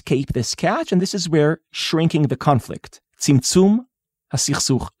we escape this catch? And this is where shrinking the conflict, tzimtzum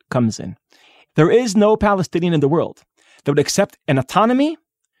hasichsuch, comes in. There is no Palestinian in the world that would accept an autonomy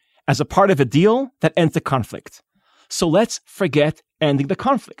as a part of a deal that ends the conflict. So let's forget ending the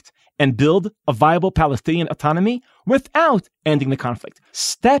conflict and build a viable Palestinian autonomy without ending the conflict,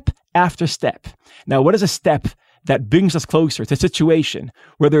 step after step. Now, what is a step that brings us closer to a situation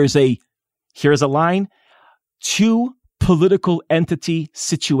where here's a line, two political entity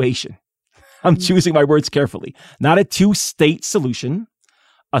situation? I'm choosing my words carefully. Not a two-state solution,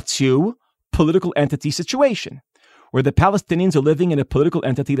 a two political entity situation, where the Palestinians are living in a political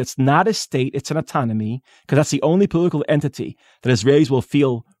entity that's not a state, it's an autonomy, because that's the only political entity that Israelis will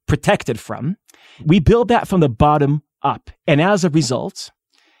feel protected from. We build that from the bottom up. And as a result,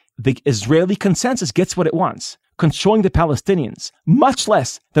 the Israeli consensus gets what it wants, controlling the Palestinians, much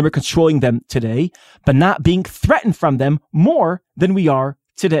less than we're controlling them today, but not being threatened from them more than we are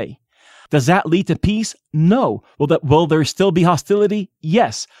today. Does that lead to peace? No. Will there still be hostility?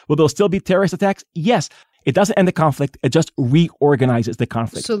 Yes. Will there still be terrorist attacks? Yes. It doesn't end the conflict. It just reorganizes the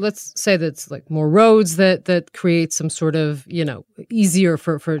conflict. So let's say that's like more roads that create some sort of, easier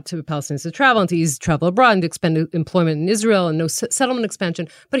for Palestinians to travel and to ease travel abroad and to expand employment in Israel and no settlement expansion.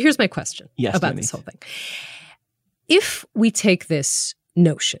 But here's my question about this whole thing. If we take this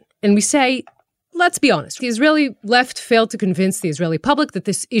notion and we say, let's be honest, the Israeli left failed to convince the Israeli public that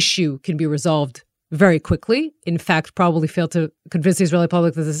this issue can be resolved very quickly. In fact, probably failed to convince the Israeli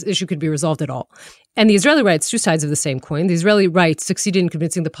public that this issue could be resolved at all. And the Israeli right, it's two sides of the same coin. The Israeli right succeeded in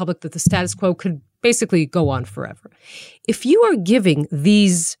convincing the public that the status quo could basically go on forever. If you are giving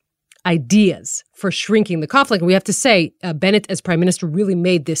these ideas for shrinking the conflict, and we have to say, Bennett as prime minister really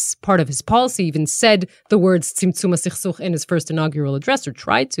made this part of his policy, even said the words tzimtzum hasichsuch in his first inaugural address, or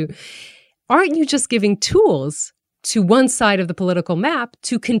tried to. Aren't you just giving tools to one side of the political map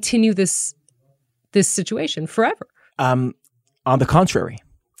to continue this situation forever? On the contrary,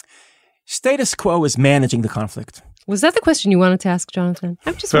 status quo is managing the conflict. Was that the question you wanted to ask, Jonathan?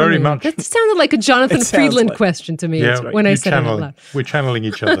 I'm just very much. That sounded like a Jonathan Friedland question to me when I said it out loud. We're channeling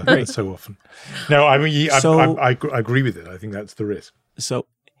each other so often. No, I mean, I agree with it. I think that's the risk. So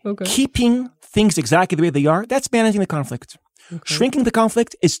keeping things exactly the way they are, that's managing the conflict. Okay. Shrinking the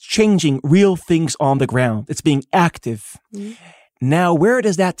conflict is changing real things on the ground. It's being active. Mm-hmm. Now, where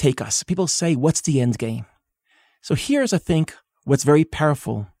does that take us? People say, what's the end game? So here's, I think, what's very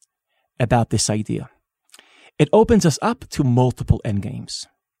powerful about this idea. It opens us up to multiple end games.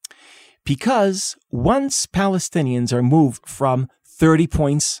 Because once Palestinians are moved from 30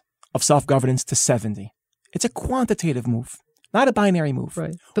 points of self-governance to 70, it's a quantitative move. Not a binary move.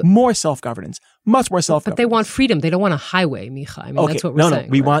 Right. But more self-governance. Much more self-governance. But they want freedom. They don't want a highway, Micha. I mean, that's what we're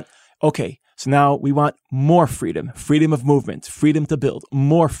saying. So now we want more freedom. Freedom of movement. Freedom to build.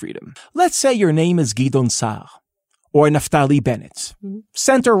 More freedom. Let's say your name is Gideon Sa'ar or Naftali Bennett. Mm-hmm.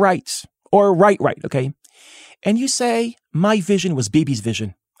 Center-right or right, okay? And you say, my vision was Bibi's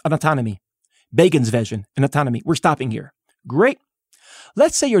vision, an autonomy. Begin's vision, an autonomy. We're stopping here. Great.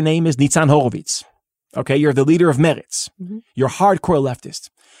 Let's say your name is Nitzan Horowitz. Okay, you're the leader of Meretz. Mm-hmm. You're hardcore leftist.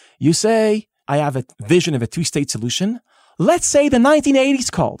 You say, I have a vision of a two-state solution. Let's say the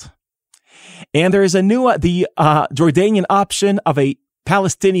 1980s called. And there is the Jordanian option of a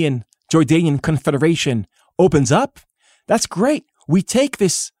Palestinian Jordanian Confederation opens up, that's great. We take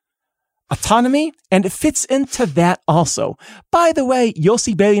this autonomy, and it fits into that also. By the way,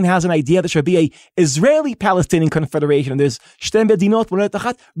 Yossi Beilin has an idea that should be a Israeli-Palestinian Confederation, and there's Shtem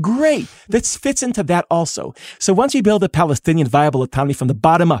Medinot, great. This fits into that also. So once you build a Palestinian viable autonomy from the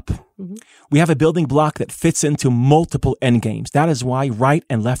bottom up, we have a building block that fits into multiple endgames. That is why right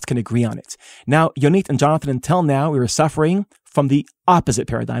and left can agree on it. Now, Yonit and Jonathan, until now, we were suffering from the opposite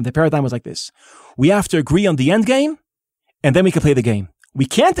paradigm. The paradigm was like this. We have to agree on the endgame, and then we can play the game. We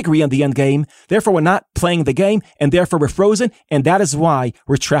can't agree on the end game, therefore we're not playing the game, and therefore we're frozen, and that is why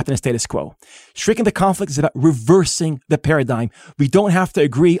we're trapped in a status quo. Shrinking the conflict is about reversing the paradigm. We don't have to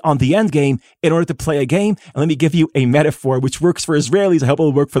agree on the end game in order to play a game, and let me give you a metaphor which works for Israelis. I hope it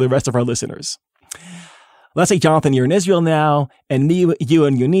will work for the rest of our listeners. Let's say, Jonathan, you're in Israel now, and me, you,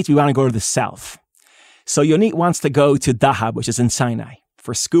 and Yonit, we want to go to the south. So Yonit wants to go to Dahab, which is in Sinai,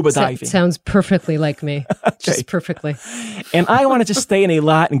 for scuba diving. Sounds perfectly like me. Okay. Just perfectly. And I want to just stay in a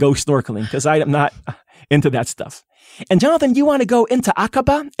lot and go snorkeling because I am not into that stuff. And Jonathan, you want to go into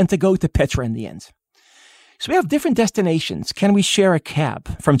Aqaba and to go to Petra in the end. So we have different destinations. Can we share a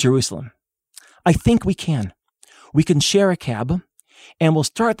cab from Jerusalem? I think we can. We can share a cab and we'll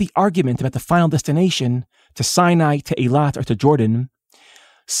start the argument about the final destination to Sinai, to Eilat, or to Jordan,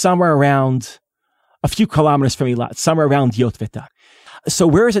 somewhere around a few kilometers from Eilat, somewhere around Yotveta. So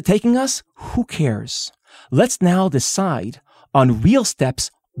where is it taking us? Who cares? Let's now decide on real steps,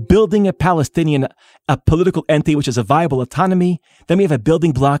 building a political entity, which is a viable autonomy. Then we have a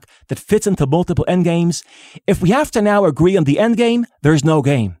building block that fits into multiple endgames. If we have to now agree on the endgame, there's no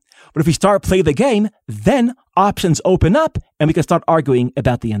game. But if we start playing the game, then options open up and we can start arguing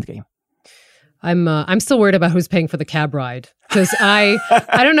about the endgame. I'm still worried about who's paying for the cab ride because I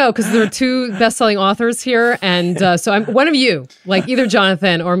don't know, because there are two best-selling authors here, and so I'm one of you, like either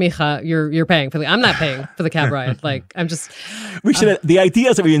Jonathan or Micha. You're paying for the. I'm not paying for the cab ride. Like I'm just. We should. The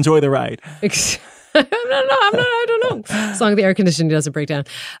idea is that we enjoy the ride. I don't know. As long as the air conditioning doesn't break down.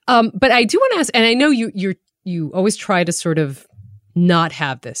 But I do want to ask, and I know you always try to sort of not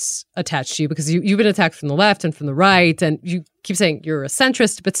have this attached to you because you've been attacked from the left and from the right, and you keep saying you're a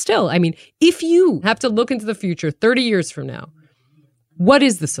centrist, but still, I mean, if you have to look into the future 30 years from now, what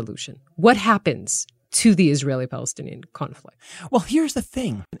is the solution? What happens to the Israeli-Palestinian conflict? Well, here's the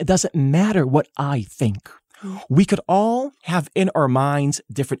thing. It doesn't matter what I think. We could all have in our minds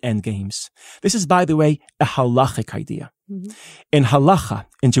different endgames. This is, by the way, a halachic idea. Mm-hmm. In halacha,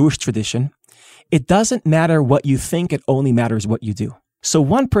 in Jewish tradition, it doesn't matter what you think, it only matters what you do. So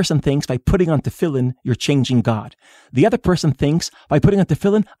one person thinks by putting on tefillin, you're changing God. The other person thinks by putting on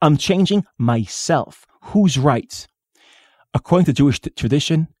tefillin, I'm changing myself. Who's right? According to Jewish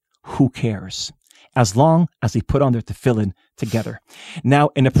tradition, who cares? As long as they put on their tefillin together. Now,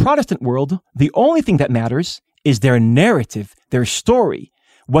 in the Protestant world, the only thing that matters is their narrative, their story,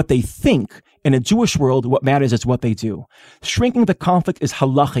 what they think. In a Jewish world, what matters is what they do. Shrinking the conflict is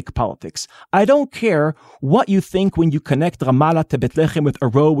halachic politics. I don't care what you think when you connect Ramallah to Bethlehem with a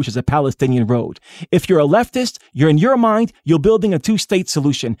road which is a Palestinian road. If you're a leftist, in your mind, you're building a two-state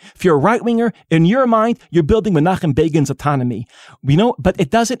solution. If you're a right-winger, in your mind, you're building Menachem Begin's autonomy. But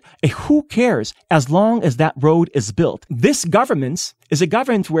it doesn't, who cares as long as that road is built? This government is a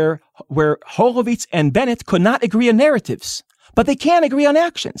government where Horowitz and Bennett could not agree on narratives. But they can't agree on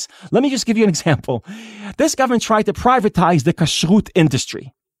actions. Let me just give you an example. This government tried to privatize the kashrut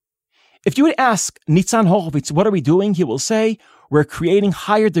industry. If you would ask Nitzan Horowitz, what are we doing? He will say, we're creating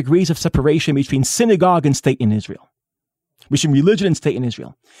higher degrees of separation between synagogue and state in Israel. Between religion and state in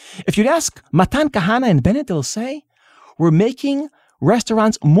Israel. If you'd ask Matan Kahana and Bennett, they'll say, we're making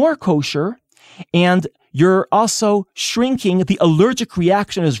restaurants more kosher, and you're also shrinking the allergic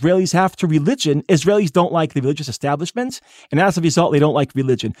reaction Israelis have to religion. Israelis don't like the religious establishment, and as a result, they don't like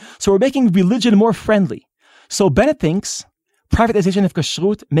religion. So we're making religion more friendly. So Bennett thinks privatization of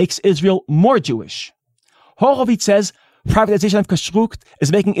kashrut makes Israel more Jewish. Horowitz says privatization of kashrut is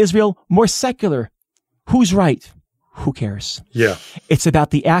making Israel more secular. Who's right? Who cares? Yeah. It's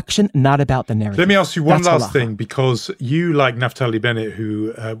about the action, not about the narrative. Let me ask you one That's last thing, because you, like Naftali Bennett,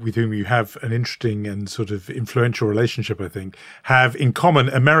 with whom you have an interesting and sort of influential relationship, I think, have in common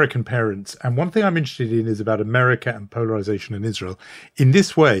American parents. And one thing I'm interested in is about America and polarization in Israel in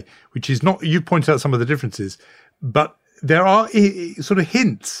this way, which is not, you pointed out some of the differences, but there are sort of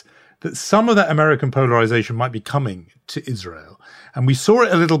hints that some of that American polarization might be coming to Israel. And we saw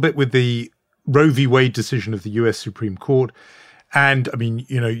it a little bit with the Roe v. Wade decision of the US Supreme Court. And I mean,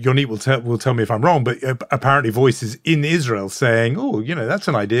 Yonit will tell me if I'm wrong, but apparently voices in Israel saying, oh, that's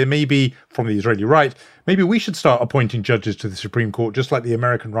an idea, maybe from the Israeli right, maybe we should start appointing judges to the Supreme Court, just like the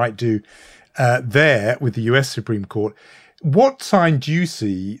American right do there with the US Supreme Court. What sign do you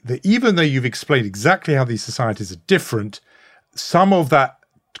see that even though you've explained exactly how these societies are different, some of that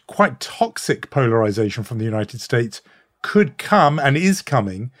quite toxic polarization from the United States could come and is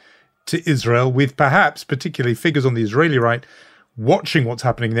coming to Israel, with perhaps particularly figures on the Israeli right watching what's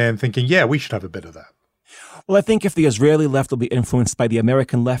happening there and thinking, yeah, we should have a bit of that? Well, I think if the Israeli left will be influenced by the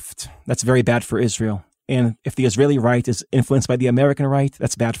American left, that's very bad for Israel. And if the Israeli right is influenced by the American right,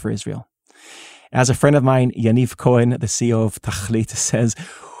 that's bad for Israel. As a friend of mine, Yaniv Cohen, the CEO of Tachlit, says,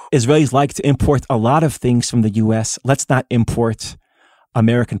 Israelis like to import a lot of things from the U.S. Let's not import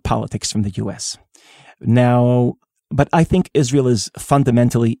American politics from the U.S. Now, but I think Israel is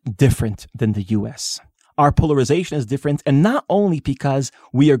fundamentally different than the U.S. Our polarization is different, and not only because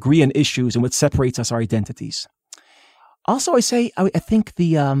we agree on issues and what separates us, our identities. Also, I think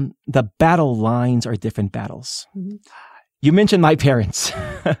the battle lines are different battles. Mm-hmm. You mentioned my parents.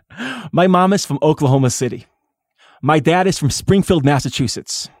 My mom is from Oklahoma City. My dad is from Springfield,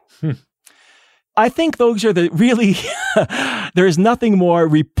 Massachusetts. I think those are there is nothing more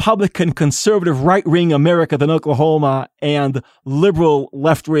Republican, conservative, right-wing America than Oklahoma, and liberal,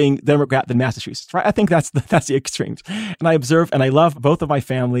 left-wing Democrat than Massachusetts, right? I think that's the extremes. And I observe and I love both of my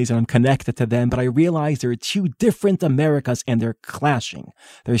families and I'm connected to them, but I realize there are two different Americas and they're clashing.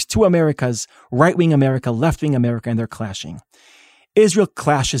 There's two Americas, right-wing America, left-wing America, and they're clashing. Israel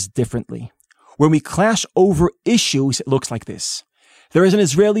clashes differently. When we clash over issues, it looks like this. There is an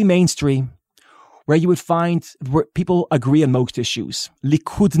Israeli mainstream where you would find where people agree on most issues.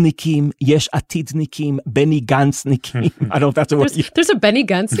 Likudnikim, Yesh Atidnikim, Benny Gantznikim. I don't know if that's a word. There's a Benny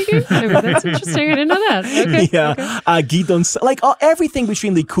Gantznikim? That's interesting. I didn't know that. Okay. Yeah. Okay. Gidon, everything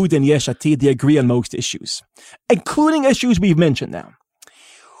between Likud and Yesh Atid, they agree on most issues, including issues we've mentioned now.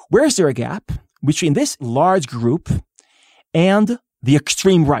 Where is there a gap between this large group and the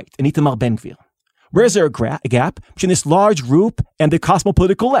extreme right, and Itamar Ben-Gvir? Where is there a gap between this large group and the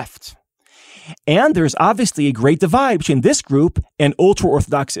cosmopolitical left? And there's obviously a great divide between this group and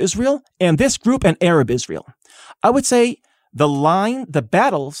ultra-Orthodox Israel and this group and Arab Israel. I would say the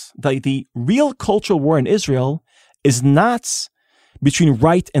battles, the real cultural war in Israel is not between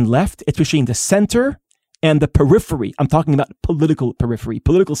right and left. It's between the center and the periphery. I'm talking about political periphery,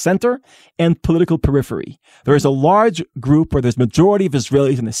 political center and political periphery. There is a large group where there's majority of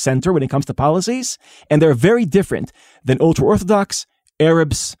Israelis in the center when it comes to policies, and they're very different than ultra-Orthodox,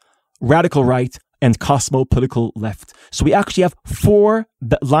 Arabs, radical right, and cosmo-political left. So we actually have four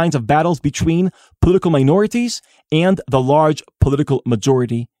lines of battles between political minorities and the large political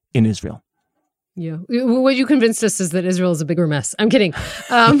majority in Israel. Yeah. What you convinced us is that Israel is a bigger mess. I'm kidding.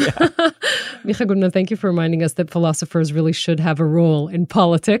 Micha Goodman, thank you for reminding us that philosophers really should have a role in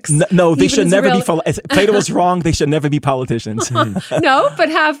politics. No, they should never be. Plato was wrong. They should never be politicians. No,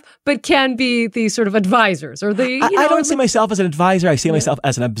 but can be the sort of advisors or the. I don't see myself as an advisor. I see myself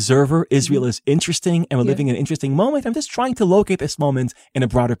as an observer. Israel is interesting, and we're living in an interesting moment. I'm just trying to locate this moment in a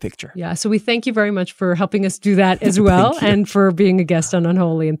broader picture. Yeah. So we thank you very much for helping us do that as well, and for being a guest on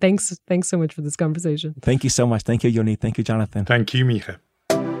Unholy. And thanks so much for this conversation. Thank you so much. Thank you, Yoni. Thank you, Jonathan. Thank you, Micha.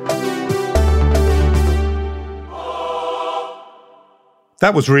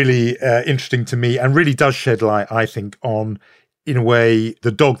 That was really interesting to me and really does shed light, I think, on, in a way,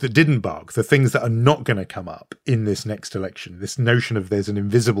 the dog that didn't bark, the things that are not going to come up in this next election. This notion of there's an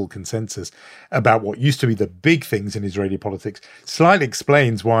invisible consensus about what used to be the big things in Israeli politics slightly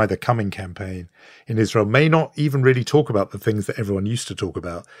explains why the coming campaign in Israel may not even really talk about the things that everyone used to talk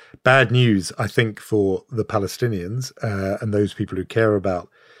about. Bad news, I think, for the Palestinians and those people who care about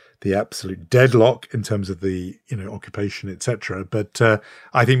the absolute deadlock in terms of the occupation, etc. But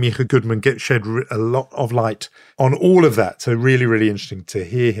I think Micha Goodman shed a lot of light on all of that. So really, really interesting to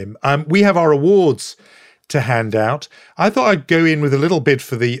hear him. We have our awards to hand out. I thought I'd go in with a little bid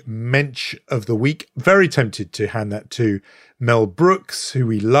for the Mensch of the Week. Very tempted to hand that to Mel Brooks, who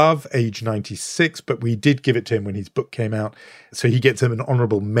we love, age 96, but we did give it to him when his book came out. So he gets him an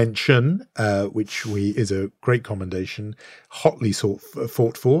honourable mention, which is a great commendation, hotly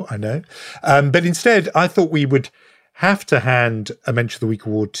fought for, I know. But instead, I thought we would have to hand a Mensch of the Week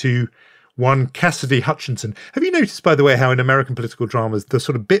award to one Cassidy Hutchinson. Have you noticed, by the way, how in American political dramas, the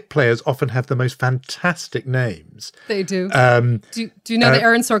sort of bit players often have the most fantastic names? They do. Do you know that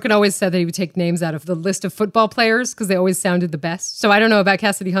Aaron Sorkin always said that he would take names out of the list of football players because they always sounded the best? So I don't know about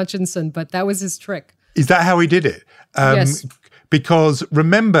Cassidy Hutchinson, but that was his trick. Is that how he did it? Yes. because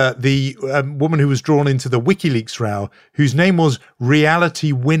remember the woman who was drawn into the WikiLeaks row, whose name was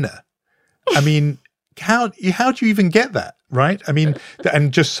Reality Winner. I mean, how do you even get that, right? I mean,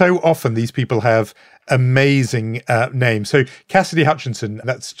 and just so often these people have amazing names. So Cassidy Hutchinson,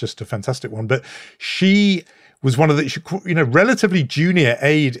 that's just a fantastic one. But she was one of the, relatively junior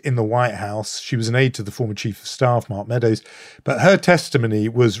aide in the White House. She was an aide to the former chief of staff, Mark Meadows. But her testimony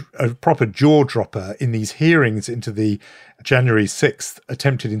was a proper jaw dropper in these hearings into the January 6th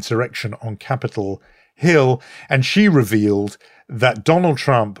attempted insurrection on Capitol Hill. And she revealed that Donald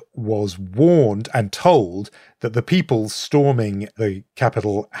Trump was warned and told that the people storming the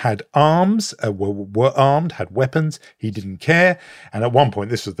Capitol had arms, were armed, had weapons. He didn't care. And at one point,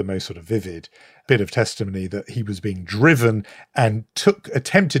 this was the most sort of vivid bit of testimony, that he was being driven and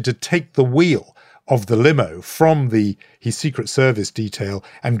attempted to take the wheel of the limo from his Secret Service detail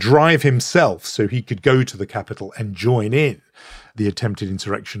and drive himself so he could go to the Capitol and join in the attempted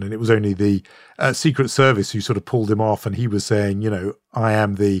insurrection. And it was only the Secret Service who sort of pulled him off, and he was saying, I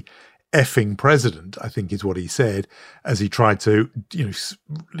am the effing president, I think is what he said, as he tried to,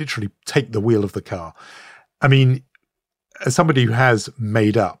 literally take the wheel of the car. I mean, as somebody who has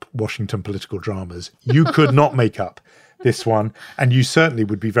made up Washington political dramas, you could not make up this one, and you certainly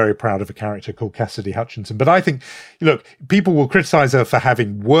would be very proud of a character called Cassidy Hutchinson. But I think, look, people will criticize her for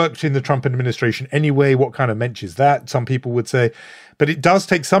having worked in the Trump administration anyway. What kind of mensch is that? Some people would say. But it does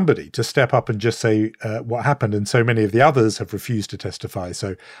take somebody to step up and just say what happened, and so many of the others have refused to testify.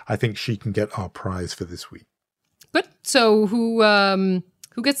 So I think she can get our prize for this week. Good. So who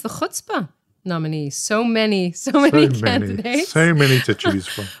gets the chutzpah nominee? So many candidates. So many to choose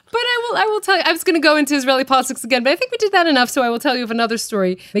from. But I will tell you, I was going to go into Israeli politics again, but I think we did that enough, so I will tell you of another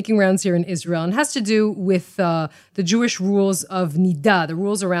story making rounds here in Israel, and it has to do with the Jewish rules of Nida, the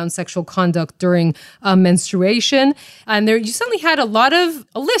rules around sexual conduct during menstruation. And you suddenly had a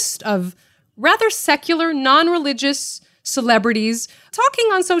list of rather secular, non-religious celebrities talking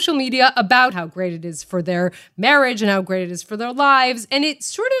on social media about how great it is for their marriage and how great it is for their lives, and it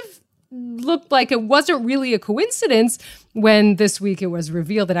sort of looked like it wasn't really a coincidence when this week it was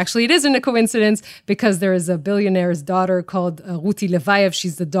revealed that actually it isn't a coincidence, because there is a billionaire's daughter called Ruti Levayev.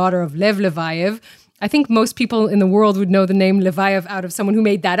 She's the daughter of Lev Levayev. I think most people in the world would know the name Levayev out of someone who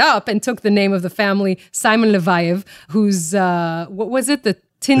made that up and took the name of the family, Simon Levayev, who's, the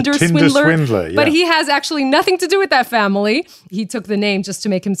Tinder swindler. Yeah. But he has actually nothing to do with that family. He took the name just to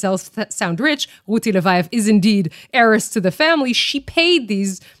make himself sound rich. Ruti Levayev is indeed heiress to the family. She paid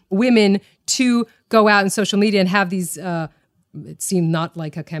these women to go out in social media and have these, it seemed not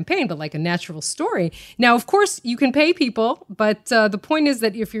like a campaign, but like a natural story. Now, of course, you can pay people, but the point is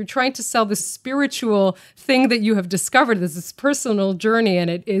that if you're trying to sell this spiritual thing that you have discovered, this personal journey, and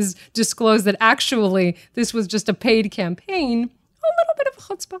it is disclosed that actually this was just a paid campaign, a little bit of a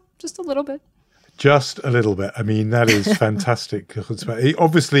chutzpah, just a little bit. Just a little bit. I mean, that is fantastic.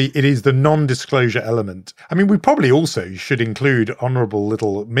 Obviously, it is the non-disclosure element. I mean, we probably also should include honourable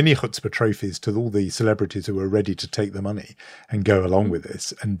little mini chutzpah trophies to all the celebrities who are ready to take the money and go along with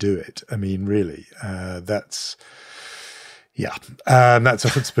this and do it. I mean, really, that's a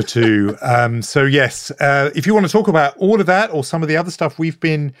chutzpah too. So yes, if you want to talk about all of that or some of the other stuff we've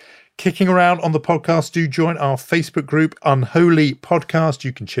been kicking around on the podcast, do join our Facebook group, Unholy Podcast.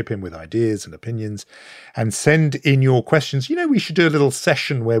 You can chip in with ideas and opinions and send in your questions. We should do a little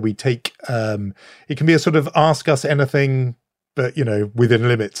session where we take, it can be a sort of ask us anything, but, within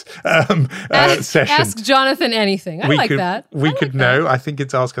limits session. Ask Jonathan anything. I like that. I think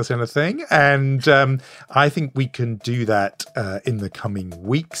it's ask us anything. And I think we can do that in the coming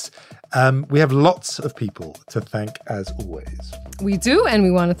weeks. We have lots of people to thank, as always. We do, and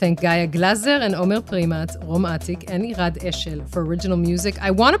we want to thank Gaia Glazer and Omer Primat, Rom Atik, and Irad Eshel for original music. I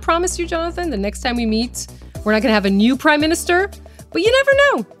want to promise you, Jonathan, the next time we meet, we're not going to have a new prime minister, but you never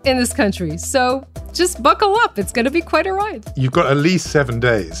know in this country. So just buckle up. It's going to be quite a ride. You've got at least 7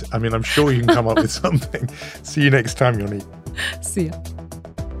 days. I mean, I'm sure you can come up with something. See you next time, Yoni. See ya.